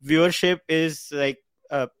viewership is like,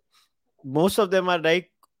 most of them are like,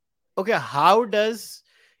 okay, how does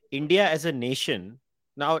India as a nation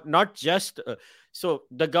now, not just so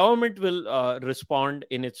the government will respond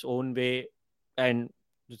in its own way, and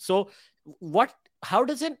so how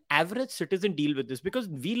does an average citizen deal with this? Because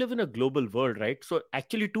we live in a global world, right? So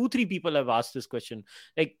actually 2-3 people have asked this question,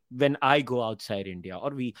 like, when I go outside India,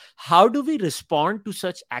 or how do we respond to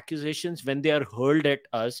such accusations when they are hurled at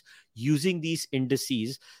us using these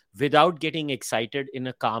indices without getting excited in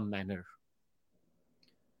a calm manner?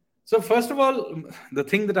 So first of all, the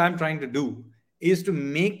thing that I'm trying to do is to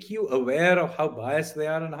make you aware of how biased they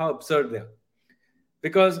are and how absurd they are.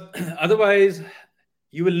 Because otherwise,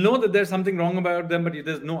 you will know that there's something wrong about them, but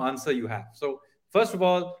there's no answer you have. So first of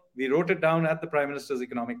all, we wrote it down at the Prime Minister's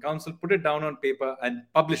Economic Council, put it down on paper and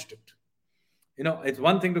published it. It's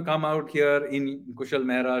one thing to come out here in Kushal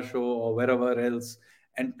Mehra show or wherever else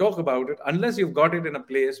and talk about it, unless you've got it in a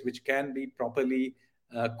place which can be properly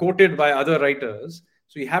quoted by other writers.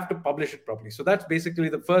 So you have to publish it properly. So that's basically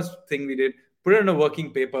the first thing we did. put it in a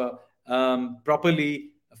working paper, properly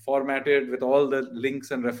formatted with all the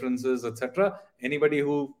links and references, etc. Anybody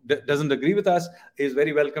who doesn't agree with us is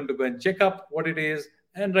very welcome to go and check up what it is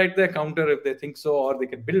and write their counter if they think so, or they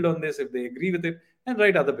can build on this if they agree with it and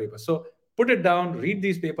write other papers. So put it down, read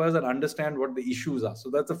these papers, and understand what the issues are. So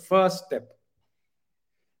that's the first step.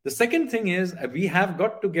 The second thing is we have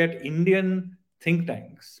got to get Indian think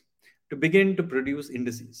tanks to begin to produce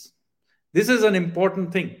indices. This is an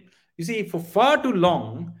important thing. You see, for far too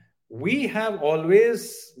long, we have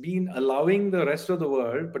always been allowing the rest of the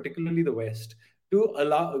world, particularly the West,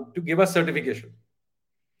 to give us certification.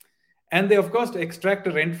 And they, of course, extract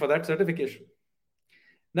a rent for that certification.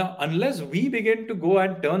 Now, unless we begin to go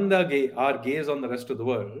and turn our gaze on the rest of the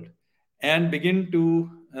world and begin to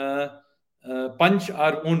punch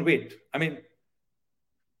our own weight. I mean,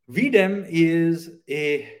 VDEM is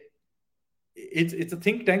it's a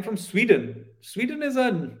think tank from Sweden. Sweden is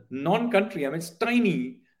a non-country. I mean, it's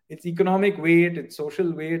tiny. Its economic weight, its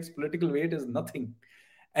social weight, its political weight is nothing.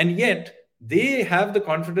 And yet they have the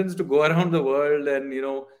confidence to go around the world and,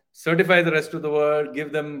 certify the rest of the world,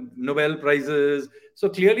 give them Nobel Prizes. So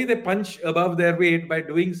clearly they punch above their weight by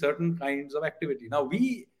doing certain kinds of activity. Now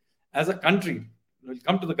we, as a country, we'll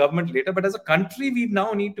come to the government later, but as a country, we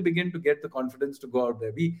now need to begin to get the confidence to go out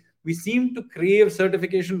there. We seem to crave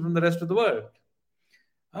certification from the rest of the world.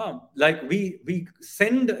 Like we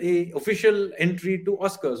send a official entry to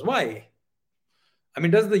Oscars. Why? I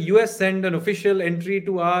mean, does the US send an official entry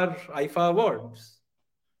to our IFA awards?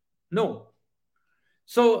 No.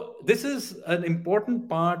 So this is an important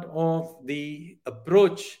part of the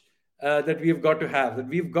approach that we've got to have, that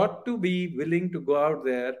we've got to be willing to go out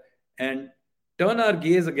there and turn our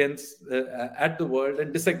gaze at the world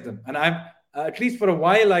and dissect them. And I'm at least for a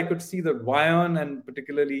while, I could see that Wyon and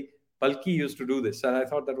particularly Palki used to do this. And I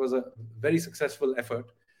thought that was a very successful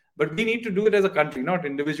effort. But we need to do it as a country. Not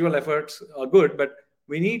individual efforts are good, but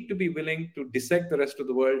we need to be willing to dissect the rest of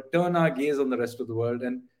the world, turn our gaze on the rest of the world,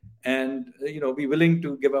 and be willing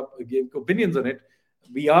to give opinions on it.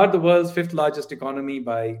 We are the world's fifth largest economy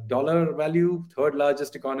by dollar value, third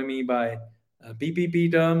largest economy by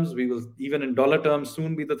PPP terms. We will, even in dollar terms,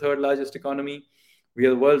 soon be the third largest economy. We are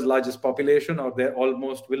the world's largest population, or there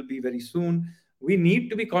almost will be very soon. We need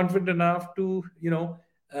to be confident enough to,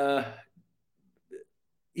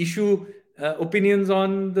 issue opinions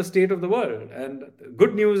on the state of the world. And the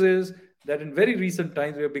good news is that in very recent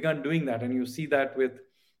times, we have begun doing that. And you see that with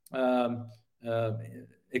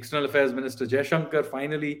External Affairs Minister Jaishankar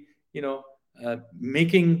finally,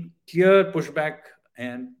 making clear pushback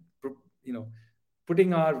and,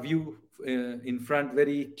 putting our view in front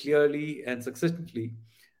very clearly and succinctly,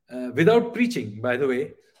 without preaching, by the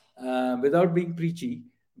way, without being preachy.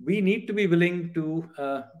 We need to be willing to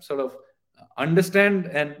sort of understand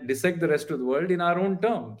and dissect the rest of the world in our own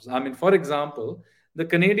terms. I mean, for example, the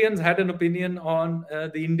Canadians had an opinion on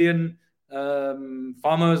the Indian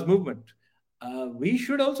farmers movement. We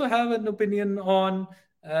should also have an opinion on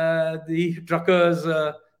the truckers'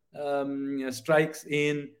 strikes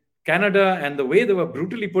in Canada and the way they were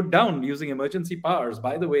brutally put down using emergency powers.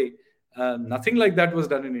 By the way, nothing like that was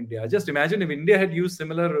done in India. Just imagine if India had used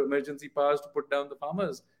similar emergency powers to put down the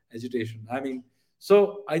farmers' agitation. I mean,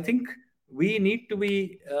 so I think we need to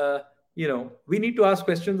be, we need to ask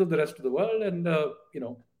questions of the rest of the world, and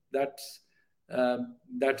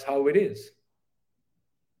that's how it is.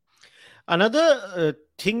 Another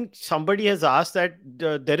thing somebody has asked, that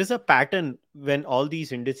there is a pattern when all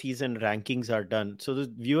these indices and rankings are done. So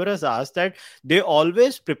the viewer has asked that they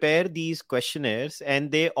always prepare these questionnaires and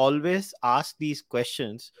they always ask these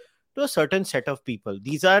questions to a certain set of people.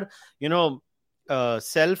 These are,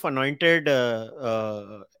 self-anointed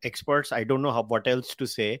experts. I don't know what else to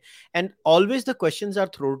say. And always the questions are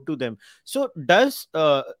thrown to them. So does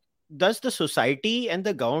the society and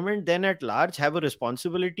the government then at large have a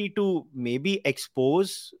responsibility to maybe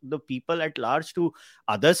expose the people at large to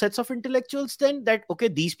other sets of intellectuals then, that, okay,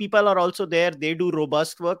 these people are also there, they do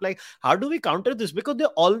robust work? Like, how do we counter this? Because they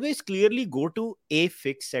always clearly go to a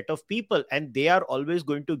fixed set of people and they are always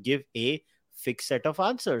going to give a fixed set of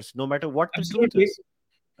answers, no matter what the truth is.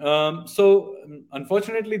 So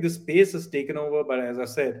unfortunately, this space is taken over by, as I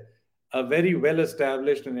said, a very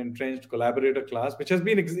well-established and entrenched collaborator class, which has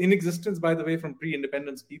been in existence, by the way, from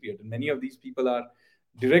pre-independence period. And many of these people are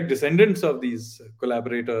direct descendants of these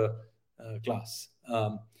collaborator class.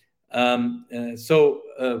 So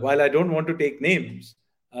while I don't want to take names,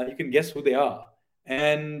 you can guess who they are.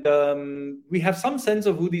 And we have some sense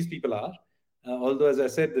of who these people are. Although, as I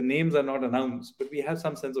said, the names are not announced, but we have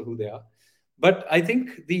some sense of who they are. But I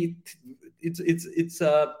think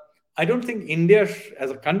I don't think India as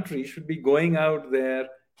a country should be going out there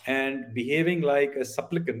and behaving like a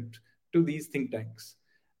supplicant to these think tanks.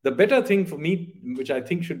 The better thing for me, which I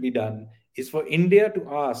think should be done, is for India to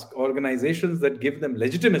ask organizations that give them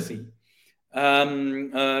legitimacy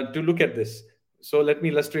to look at this. So let me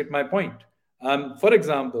illustrate my point. For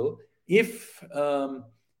example, if the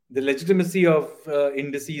legitimacy of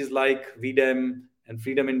indices like VDEM and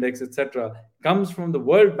Freedom Index, etc., comes from the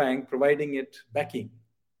World Bank providing it backing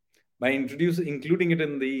by including it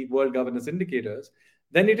in the World Governance Indicators,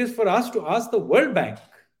 then it is for us to ask the World Bank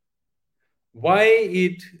why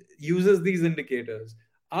it uses these indicators.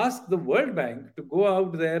 Ask the World Bank to go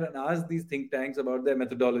out there and ask these think tanks about their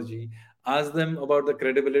methodology, ask them about the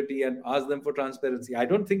credibility, and ask them for transparency. I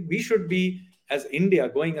don't think we should be, as India,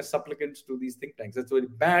 going as supplicants to these think tanks. That's a very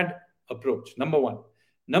bad approach, number one.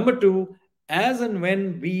 Number two, as and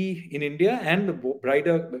when we in India and the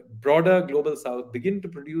broader global south begin to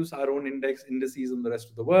produce our own indices in the rest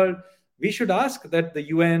of the world, we should ask that the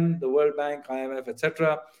UN, the World Bank, IMF,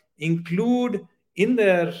 etc., include in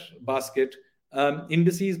their basket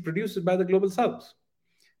indices produced by the global south.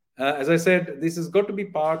 As I said, this has got to be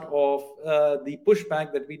part of the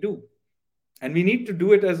pushback that we do. And we need to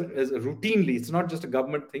do it as routinely. It's not just a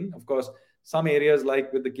government thing. Of course, some areas,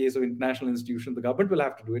 like with the case of international institutions, the government will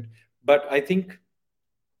have to do it. But I think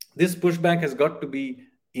this pushback has got to be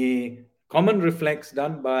a common reflex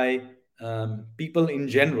done by people in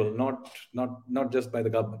general, not just by the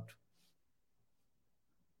government.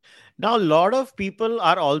 Now, a lot of people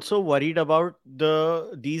are also worried about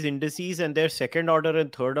these indices and their second order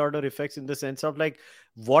and third order effects, in the sense of like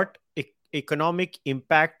what economic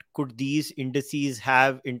impact could these indices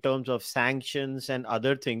have in terms of sanctions and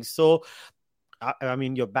other things. So I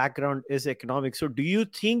mean, your background is economics. So do you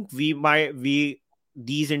think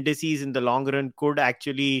these indices in the long run could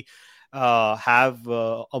actually have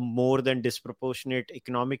a more than disproportionate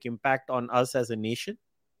economic impact on us as a nation?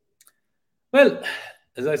 Well,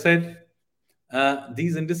 as I said,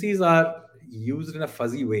 these indices are used in a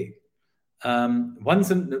fuzzy way.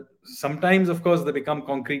 Sometimes, of course, they become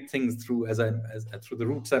concrete things through through the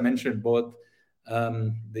routes I mentioned, both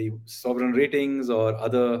the sovereign ratings or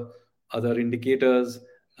other indicators.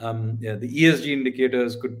 The ESG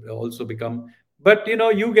indicators could also become. But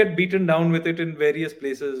you get beaten down with it in various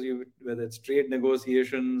places, whether it's trade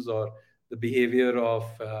negotiations or the behavior of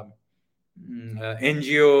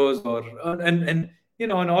NGOs, or and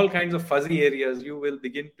in all kinds of fuzzy areas, you will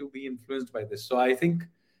begin to be influenced by this. So I think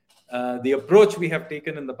the approach we have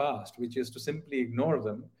taken in the past, which is to simply ignore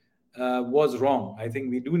them, was wrong. I think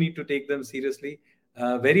we do need to take them seriously.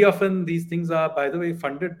 Very often, these things are, by the way,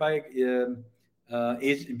 funded by.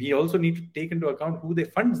 We also need to take into account who they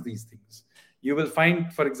funds these things. You will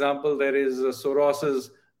find, for example, there is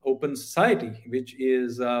Soros's Open Society, which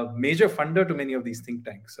is a major funder to many of these think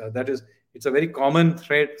tanks. It's a very common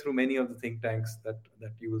thread through many of the think tanks that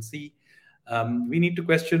you will see. We need to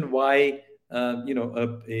question why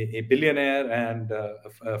a billionaire and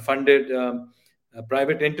a funded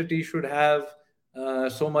private entity should have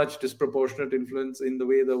so much disproportionate influence in the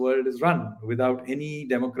way the world is run without any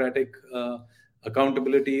democratic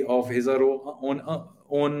accountability of his or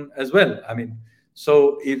own as well. I mean,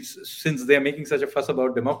 so since they're making such a fuss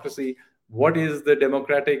about democracy, what is the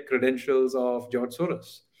democratic credentials of George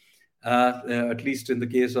Soros? At least in the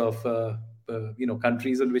case of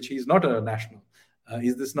countries in which he's not a national.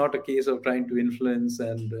 Is this not a case of trying to influence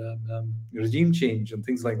and regime change and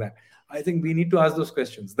things like that? I think we need to ask those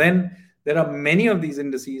questions. Then there are many of these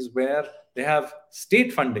indices where they have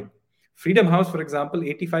state funding. Freedom House, for example,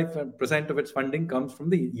 85% of its funding comes from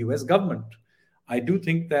the US government. I do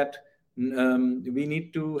think that we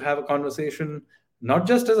need to have a conversation, not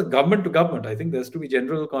just as a government to government. I think there's to be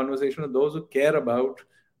general conversation of those who care about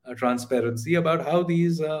transparency, about how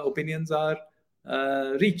these opinions are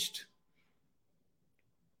reached.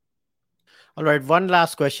 All right, one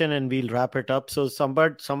last question and we'll wrap it up. So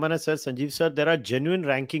someone has said, Sanjeev sir, there are genuine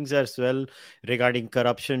rankings as well regarding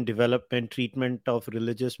corruption, development, treatment of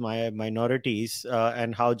religious minorities,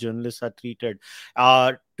 and how journalists are treated.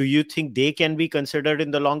 Do you think they can be considered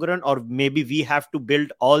in the long run, or maybe we have to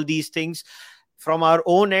build all these things from our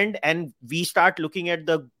own end and we start looking at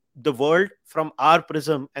the world from our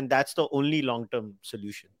prism, and that's the only long-term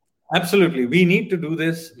solution? Absolutely. We need to do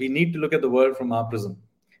this. We need to look at the world from our prism.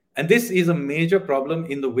 And this is a major problem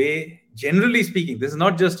in the way, generally speaking, this is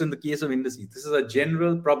not just in the case of indices. This is a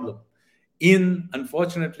general problem.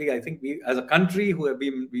 Unfortunately, I think we, as a country who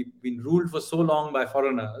we've been ruled for so long by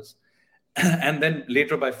foreigners and then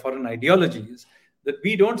later by foreign ideologies, that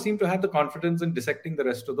we don't seem to have the confidence in dissecting the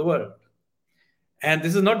rest of the world. And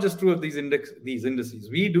this is not just true of these indices.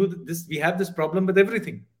 We do this. We have this problem with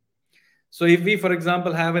everything. So if we, for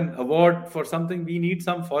example, have an award for something, we need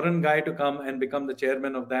some foreign guy to come and become the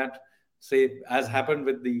chairman of that, say, as happened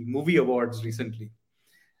with the movie awards recently.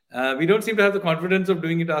 We don't seem to have the confidence of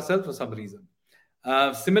doing it ourselves for some reason.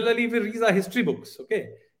 Similarly, if we read our history books,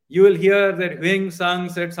 okay, you will hear that Huang Sang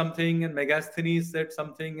said something, and Megasthenes said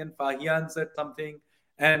something, and Fahian said something,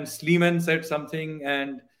 and Schliemann said something,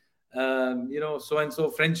 and so and so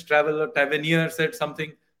French traveler Tavernier said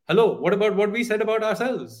something. Hello, what about what we said about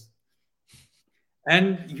ourselves?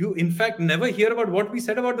 And you, in fact, never hear about what we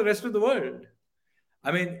said about the rest of the world.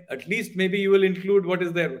 I mean, at least maybe you will include what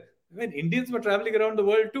is there. When Indians were traveling around the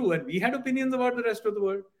world too, and we had opinions about the rest of the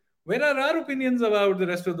world. Where are our opinions about the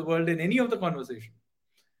rest of the world in any of the conversation?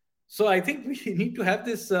 So I think we need to have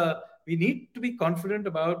this. We need to be confident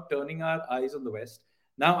about turning our eyes on the West.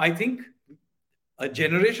 Now, I think a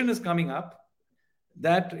generation is coming up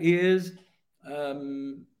that is,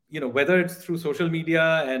 whether it's through social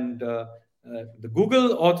media and the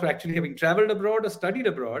Google, or through actually having traveled abroad or studied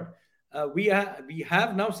abroad, we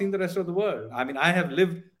have now seen the rest of the world. I mean, I have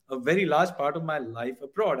lived a very large part of my life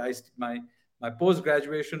abroad. My post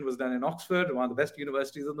graduation was done in Oxford, one of the best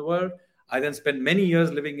universities in the world. I then spent many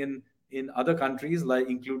years living in other countries, like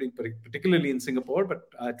including particularly in Singapore,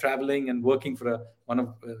 but traveling and working for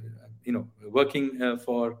working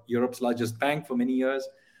for Europe's largest bank for many years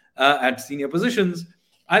at senior positions.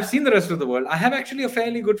 I've seen the rest of the world. I have actually a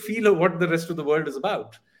fairly good feel of what the rest of the world is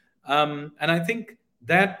about, and I think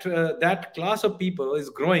that class of people is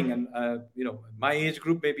growing. And my age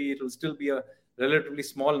group, maybe it will still be a relatively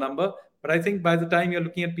small number, but I think by the time you're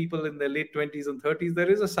looking at people in their late 20s and 30s, there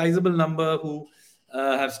is a sizable number who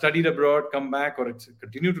have studied abroad, come back, or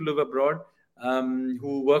continue to live abroad,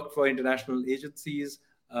 who work for international agencies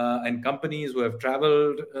and companies, who have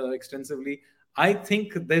traveled extensively. I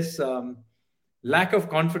think this lack of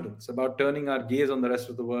confidence about turning our gaze on the rest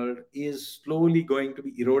of the world is slowly going to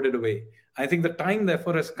be eroded away. I think the time,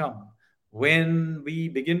 therefore, has come when we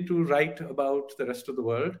begin to write about the rest of the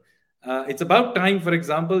world. It's about time, for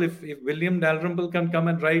example, if William Dalrymple can come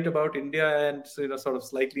and write about India and sort of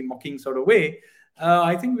slightly mocking sort of way,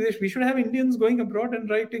 I think we should have Indians going abroad and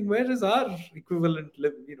writing. Where is our equivalent,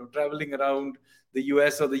 traveling around the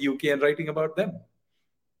US or the UK and writing about them?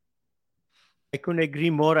 I couldn't agree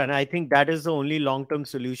more. And I think that is the only long term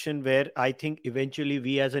solution where I think eventually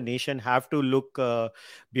we as a nation have to look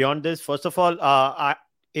beyond this. First of all,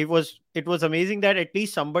 it was amazing that at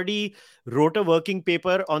least somebody wrote a working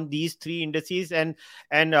paper on these three indices. And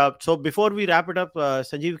so before we wrap it up,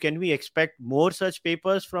 Sanjeev, can we expect more such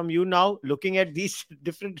papers from you now, looking at these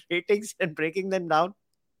different ratings and breaking them down?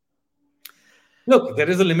 Look, there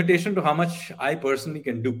is a limitation to how much I personally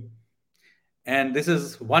can do. And this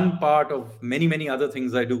is one part of many, many other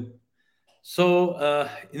things I do. So,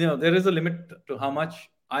 there is a limit to how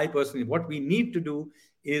much I personally, what we need to do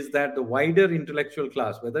is that the wider intellectual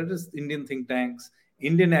class, whether it is Indian think tanks,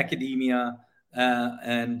 Indian academia,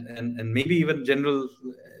 and maybe even general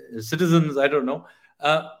citizens, I don't know,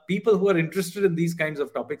 people who are interested in these kinds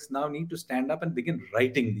of topics now need to stand up and begin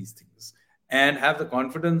writing these things and have the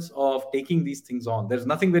confidence of taking these things on. There's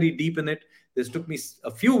nothing very deep in it. This took me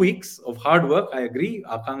a few weeks of hard work. I agree.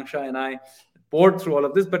 Akanksha and I poured through all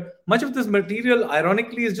of this, but much of this material,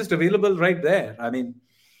 ironically, is just available right there. I mean,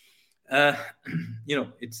 uh,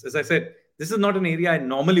 it's, as I said, this is not an area I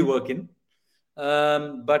normally work in,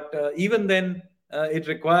 but even then, it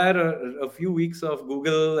required a few weeks of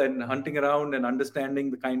Google and hunting around and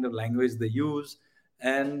understanding the kind of language they use.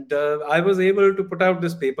 And I was able to put out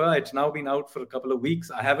this paper. It's now been out for a couple of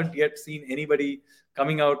weeks. I haven't yet seen anybody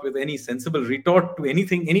coming out with any sensible retort to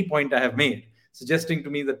any point I have made, suggesting to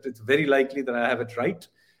me that it's very likely that I have it right.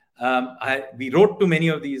 We wrote to many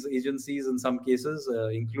of these agencies in some cases,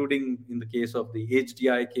 including in the case of the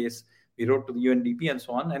HDI case. We wrote to the UNDP and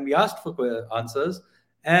so on, and we asked for answers.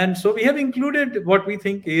 And so we have included what we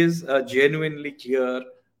think is a genuinely clear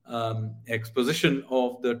exposition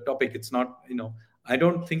of the topic. It's not, I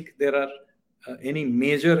don't think there are any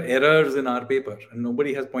major errors in our paper, and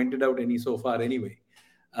nobody has pointed out any so far anyway.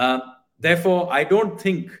 Therefore, I don't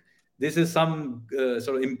think this is some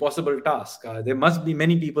sort of impossible task. There must be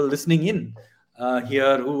many people listening in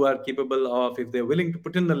here who are capable of, if they're willing to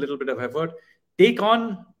put in a little bit of effort, take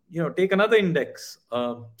another index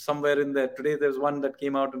somewhere in there. Today, there's one that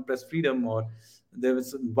came out on press freedom, or there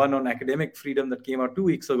was one on academic freedom that came out 2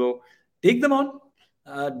 weeks ago. Take them on,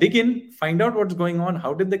 dig in, find out what's going on.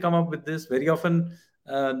 How did they come up with this? Very often,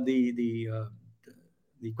 the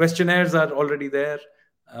questionnaires are already there.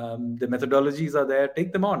 The methodologies are there.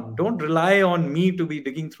 Take them on. Don't rely on me to be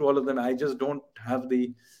digging through all of them. I just don't have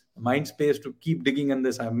the mind space to keep digging in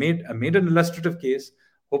this. I made an illustrative case.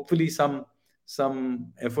 Hopefully, some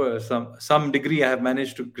effort, some degree, I have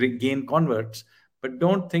managed to gain converts. But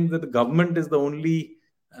don't think that the government is the only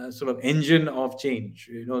sort of engine of change.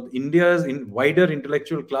 India's wider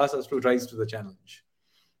intellectual class has to rise to the challenge.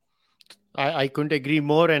 I couldn't agree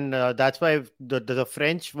more, and that's why the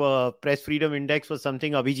French Press Freedom Index was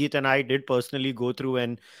something Abhijit and I did personally go through,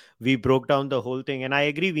 and we broke down the whole thing. And I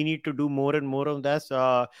agree, we need to do more and more of this.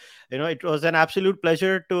 It was an absolute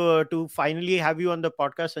pleasure to finally have you on the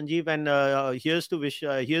podcast, Sanjeev. And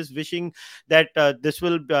here's wishing that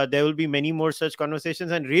there will be many more such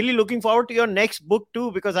conversations, and really looking forward to your next book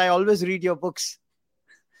too, because I always read your books.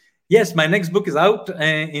 Yes, my next book is out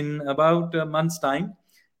in about a month's time.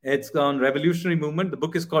 It's on revolutionary movement. The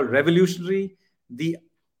book is called Revolutionary: The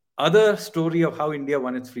Other Story of How India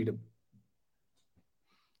Won Its Freedom.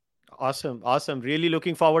 Awesome. Really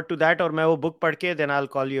looking forward to that. और मैं वो book पढ़ के then I'll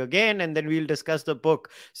call you again and then we'll discuss the book.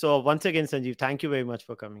 So once again, Sanjeev, thank you very much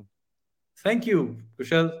for coming. Thank you,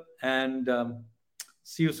 Kushal, and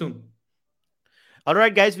see you soon. All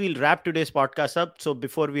right, guys, we'll wrap today's podcast up. So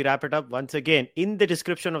before we wrap it up, once again, in the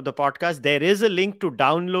description of the podcast, there is a link to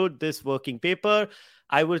download this working paper.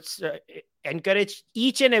 I would encourage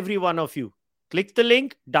each and every one of you, click the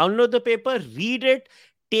link, download the paper, read it,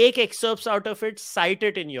 take excerpts out of it, cite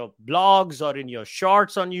it in your blogs or in your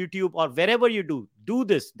shorts on YouTube or wherever you do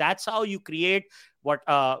this. That's how you create what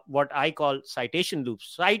I call citation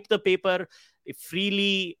loops. Cite the paper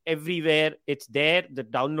freely everywhere. It's there. The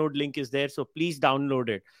download link is there. So please download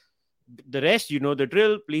it. The rest, you know the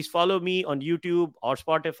drill. Please follow me on YouTube or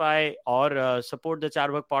Spotify, or support the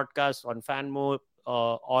Charvak podcast on Fanmo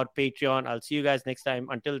or Patreon. I'll see you guys next time.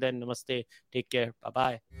 Until then, namaste. Take care.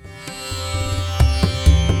 Bye-bye.